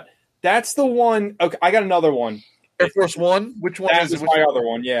 Time out. That's the one. Okay, I got another one. Air Force One. Which one is it? My other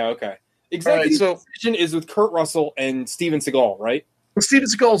one. Yeah. Okay. Executive decision is with Kurt Russell and Steven Seagal, right? Steven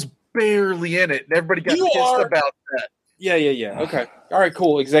Seagal's barely in it, and everybody got pissed about that. Yeah. Okay. All right,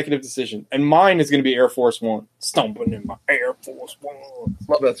 cool. Executive decision. And mine is going to be Air Force One. Stomping in my Air Force One.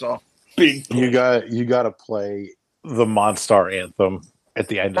 Love that song. Big. You got to play the Monstar anthem at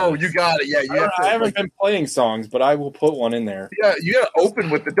the end. Oh, you got it. Yeah, you have to, I haven't been playing songs, but I will put one in there. Yeah, you got to open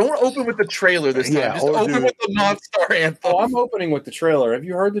with the. Don't open with the trailer this time. Yeah, Just open with the Monstar anthem. Oh, I'm opening with the trailer. Have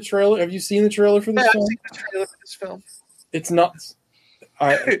you heard the trailer? Have you seen the trailer for this film? I've seen the trailer for this film. It's nuts.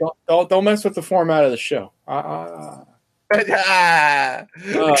 Don't mess with the format of the show. All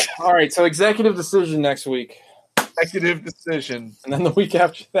right, so executive decision next week. Executive decision. And then the week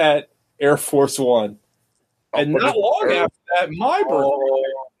after that, Air Force One. And not long after that, my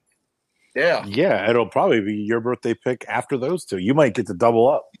birthday. Yeah, it'll probably be your birthday pick after those two. You might get to double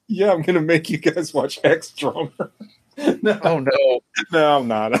up. Yeah, I'm gonna make you guys watch X Drummer. No. I'm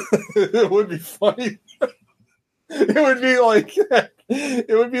not. It would be funny. It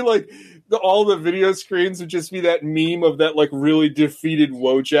would be like all the video screens would just be that meme of that like really defeated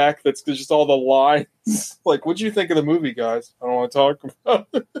Wojak. That's just all the lines. Like, what'd you think of the movie, guys? I don't want to talk about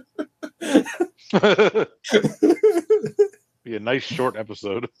it. Be a nice short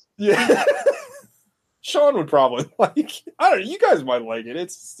episode. Yeah. Sean would probably like. I don't know. You guys might like it.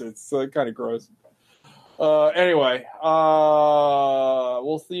 It's kind of gross. Anyway,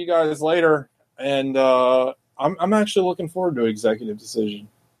 we'll see you guys later. And I'm actually looking forward to Executive Decision.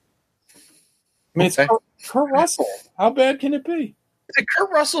 I mean, it's Kurt Russell. How bad can it be? Is it Kurt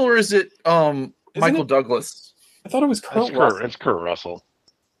Russell or is it Michael Douglas? I thought it was Kurt Russell. It's Kurt Russell.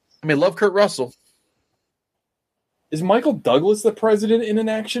 I mean, love Kurt Russell. Is Michael Douglas the president in an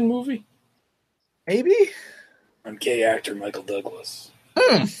action movie? Maybe. I'm gay actor Michael Douglas.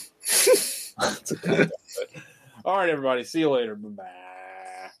 All right, everybody. See you later. Bye.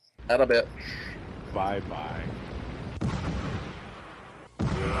 Out a bit. Bye-bye.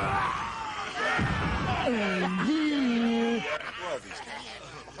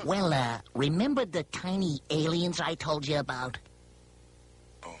 Well, remember the tiny aliens I told you about?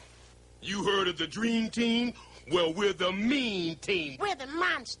 Oh. You heard of the Dream Team? Well, we're the Mean Team. We're the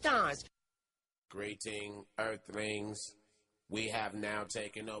Monstars. Greeting, Earthlings. We have now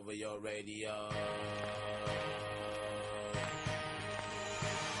taken over your radio.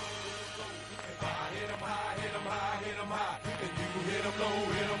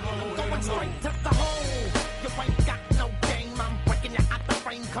 Going straight to the hole. You ain't got no game. I'm breaking you out the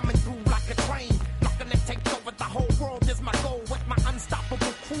frame, coming through like a train. Not gonna take over the whole world is my goal. With my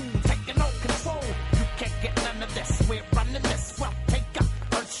unstoppable crew taking no control. You can't get none of this. We're running this. Well, take a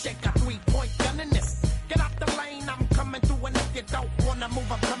earth shaker, 3-point gun in this. Get out the lane, I'm coming through, and if you don't wanna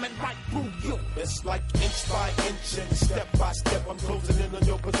move, I'm coming right through you. It's like inch by inch and step by step. I'm closing in on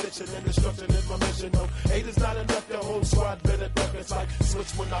your position and destruction is my mission. No, 8 is not enough. The whole squad better duck. It's like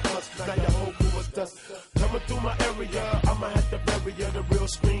switch when I bust. Now your whole crew is dust. Coming through my area, I'ma have to bury you. The real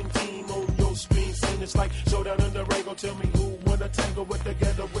scream team on your screen scene. It's like showdown in the ring. Go tell me who wanna tangle with the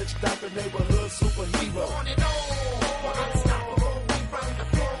ghetto witch doctor, neighborhood superhero. On it all, unstoppable, we run the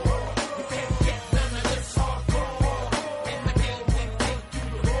floor. You can't get none of this hardcore. In the game, we take you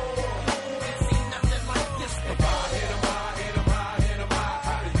to war. Ain't seen nothing like this before. If I hit 'em high, hit 'em high, hit 'em high.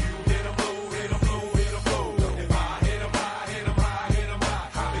 How do you hit 'em low, hit 'em low, hit 'em low? If I hit 'em high, hit 'em high, hit 'em high.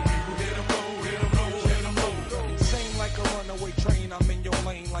 How do you hit 'em low, hit 'em low, hit 'em low? Insane like a runaway train, I'm in your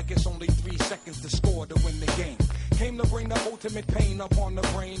lane like it's only 3 seconds to score to win the game. Came to bring the ultimate pain upon the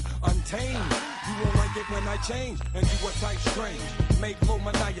brain, untamed. You won't like it when I change and do a type strange. Make flow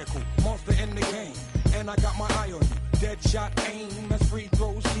maniacal, monster in the game. And I got my eye on you, dead shot aim. As free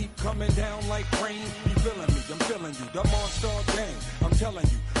throws keep coming down like rain. You feeling me, I'm feeling you, the monster gang. I'm telling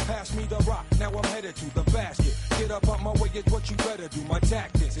you, pass me the rock, now I'm headed to the basket. Get up on my way, it's what you better do. My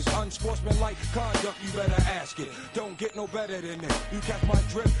tactics is unsportsmanlike conduct, you better ask it. Don't get no better than this. You catch my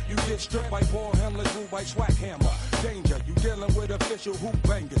drift, you get stripped by ball handlers, ruled by swag hammer. Danger, you dealing with official hoop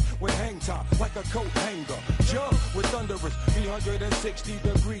bangers with hang top like a coat hanger. Jump with thunderous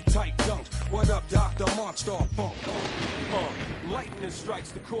 360-degree tight dunks. What up, Dr. Monster Funk? Lightning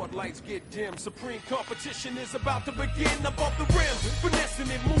strikes, the court lights get dim. Supreme competition is about to begin above the rim. Finessing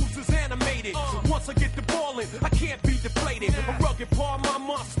it moves is animated. Once I get the ball in, I can't be deflated. A rugged part, my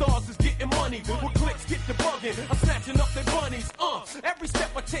monsters is getting money. With clicks get the bugging, I'm snatching up their bunnies. Every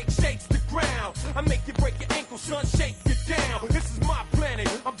step I take shakes the ground. I make you break your ankle, son, shake you down. This is my planet,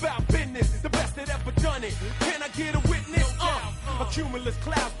 I'm about business. The best that ever done it. Can I get a witness? A cumulus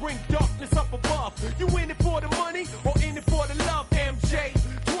cloud bring darkness up above. You in it for the money or in it for the love, MJ?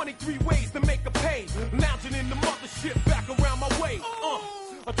 23 ways to make a pay. Lounging in the mothership back around my way.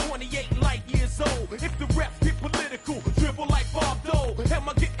 A 28 light years old. If the reps get political, dribble like Bob Dole. Am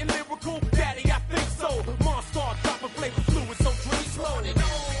I getting lyrical? Daddy, I think so. Monster dropping flavor fluid, so dream slow.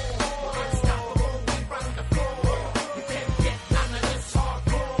 Unstoppable, we run the floor. You can't get none of this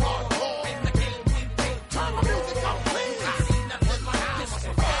hardcore. In the game, we take turn the music up, please. I see nothing like this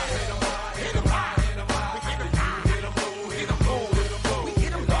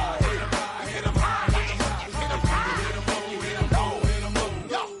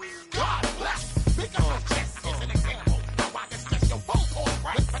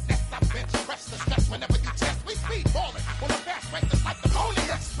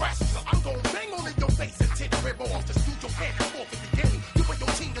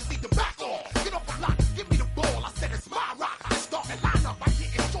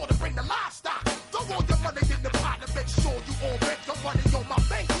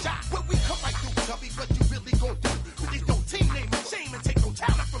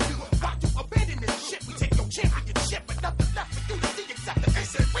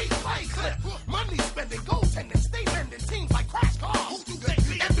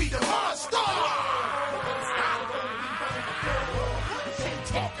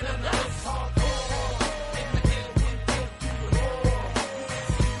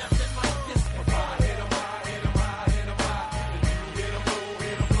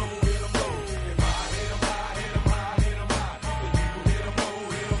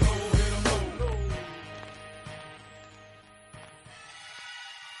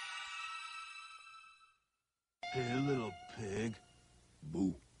Hey, little pig.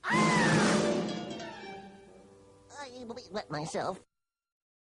 Boo. I wet myself.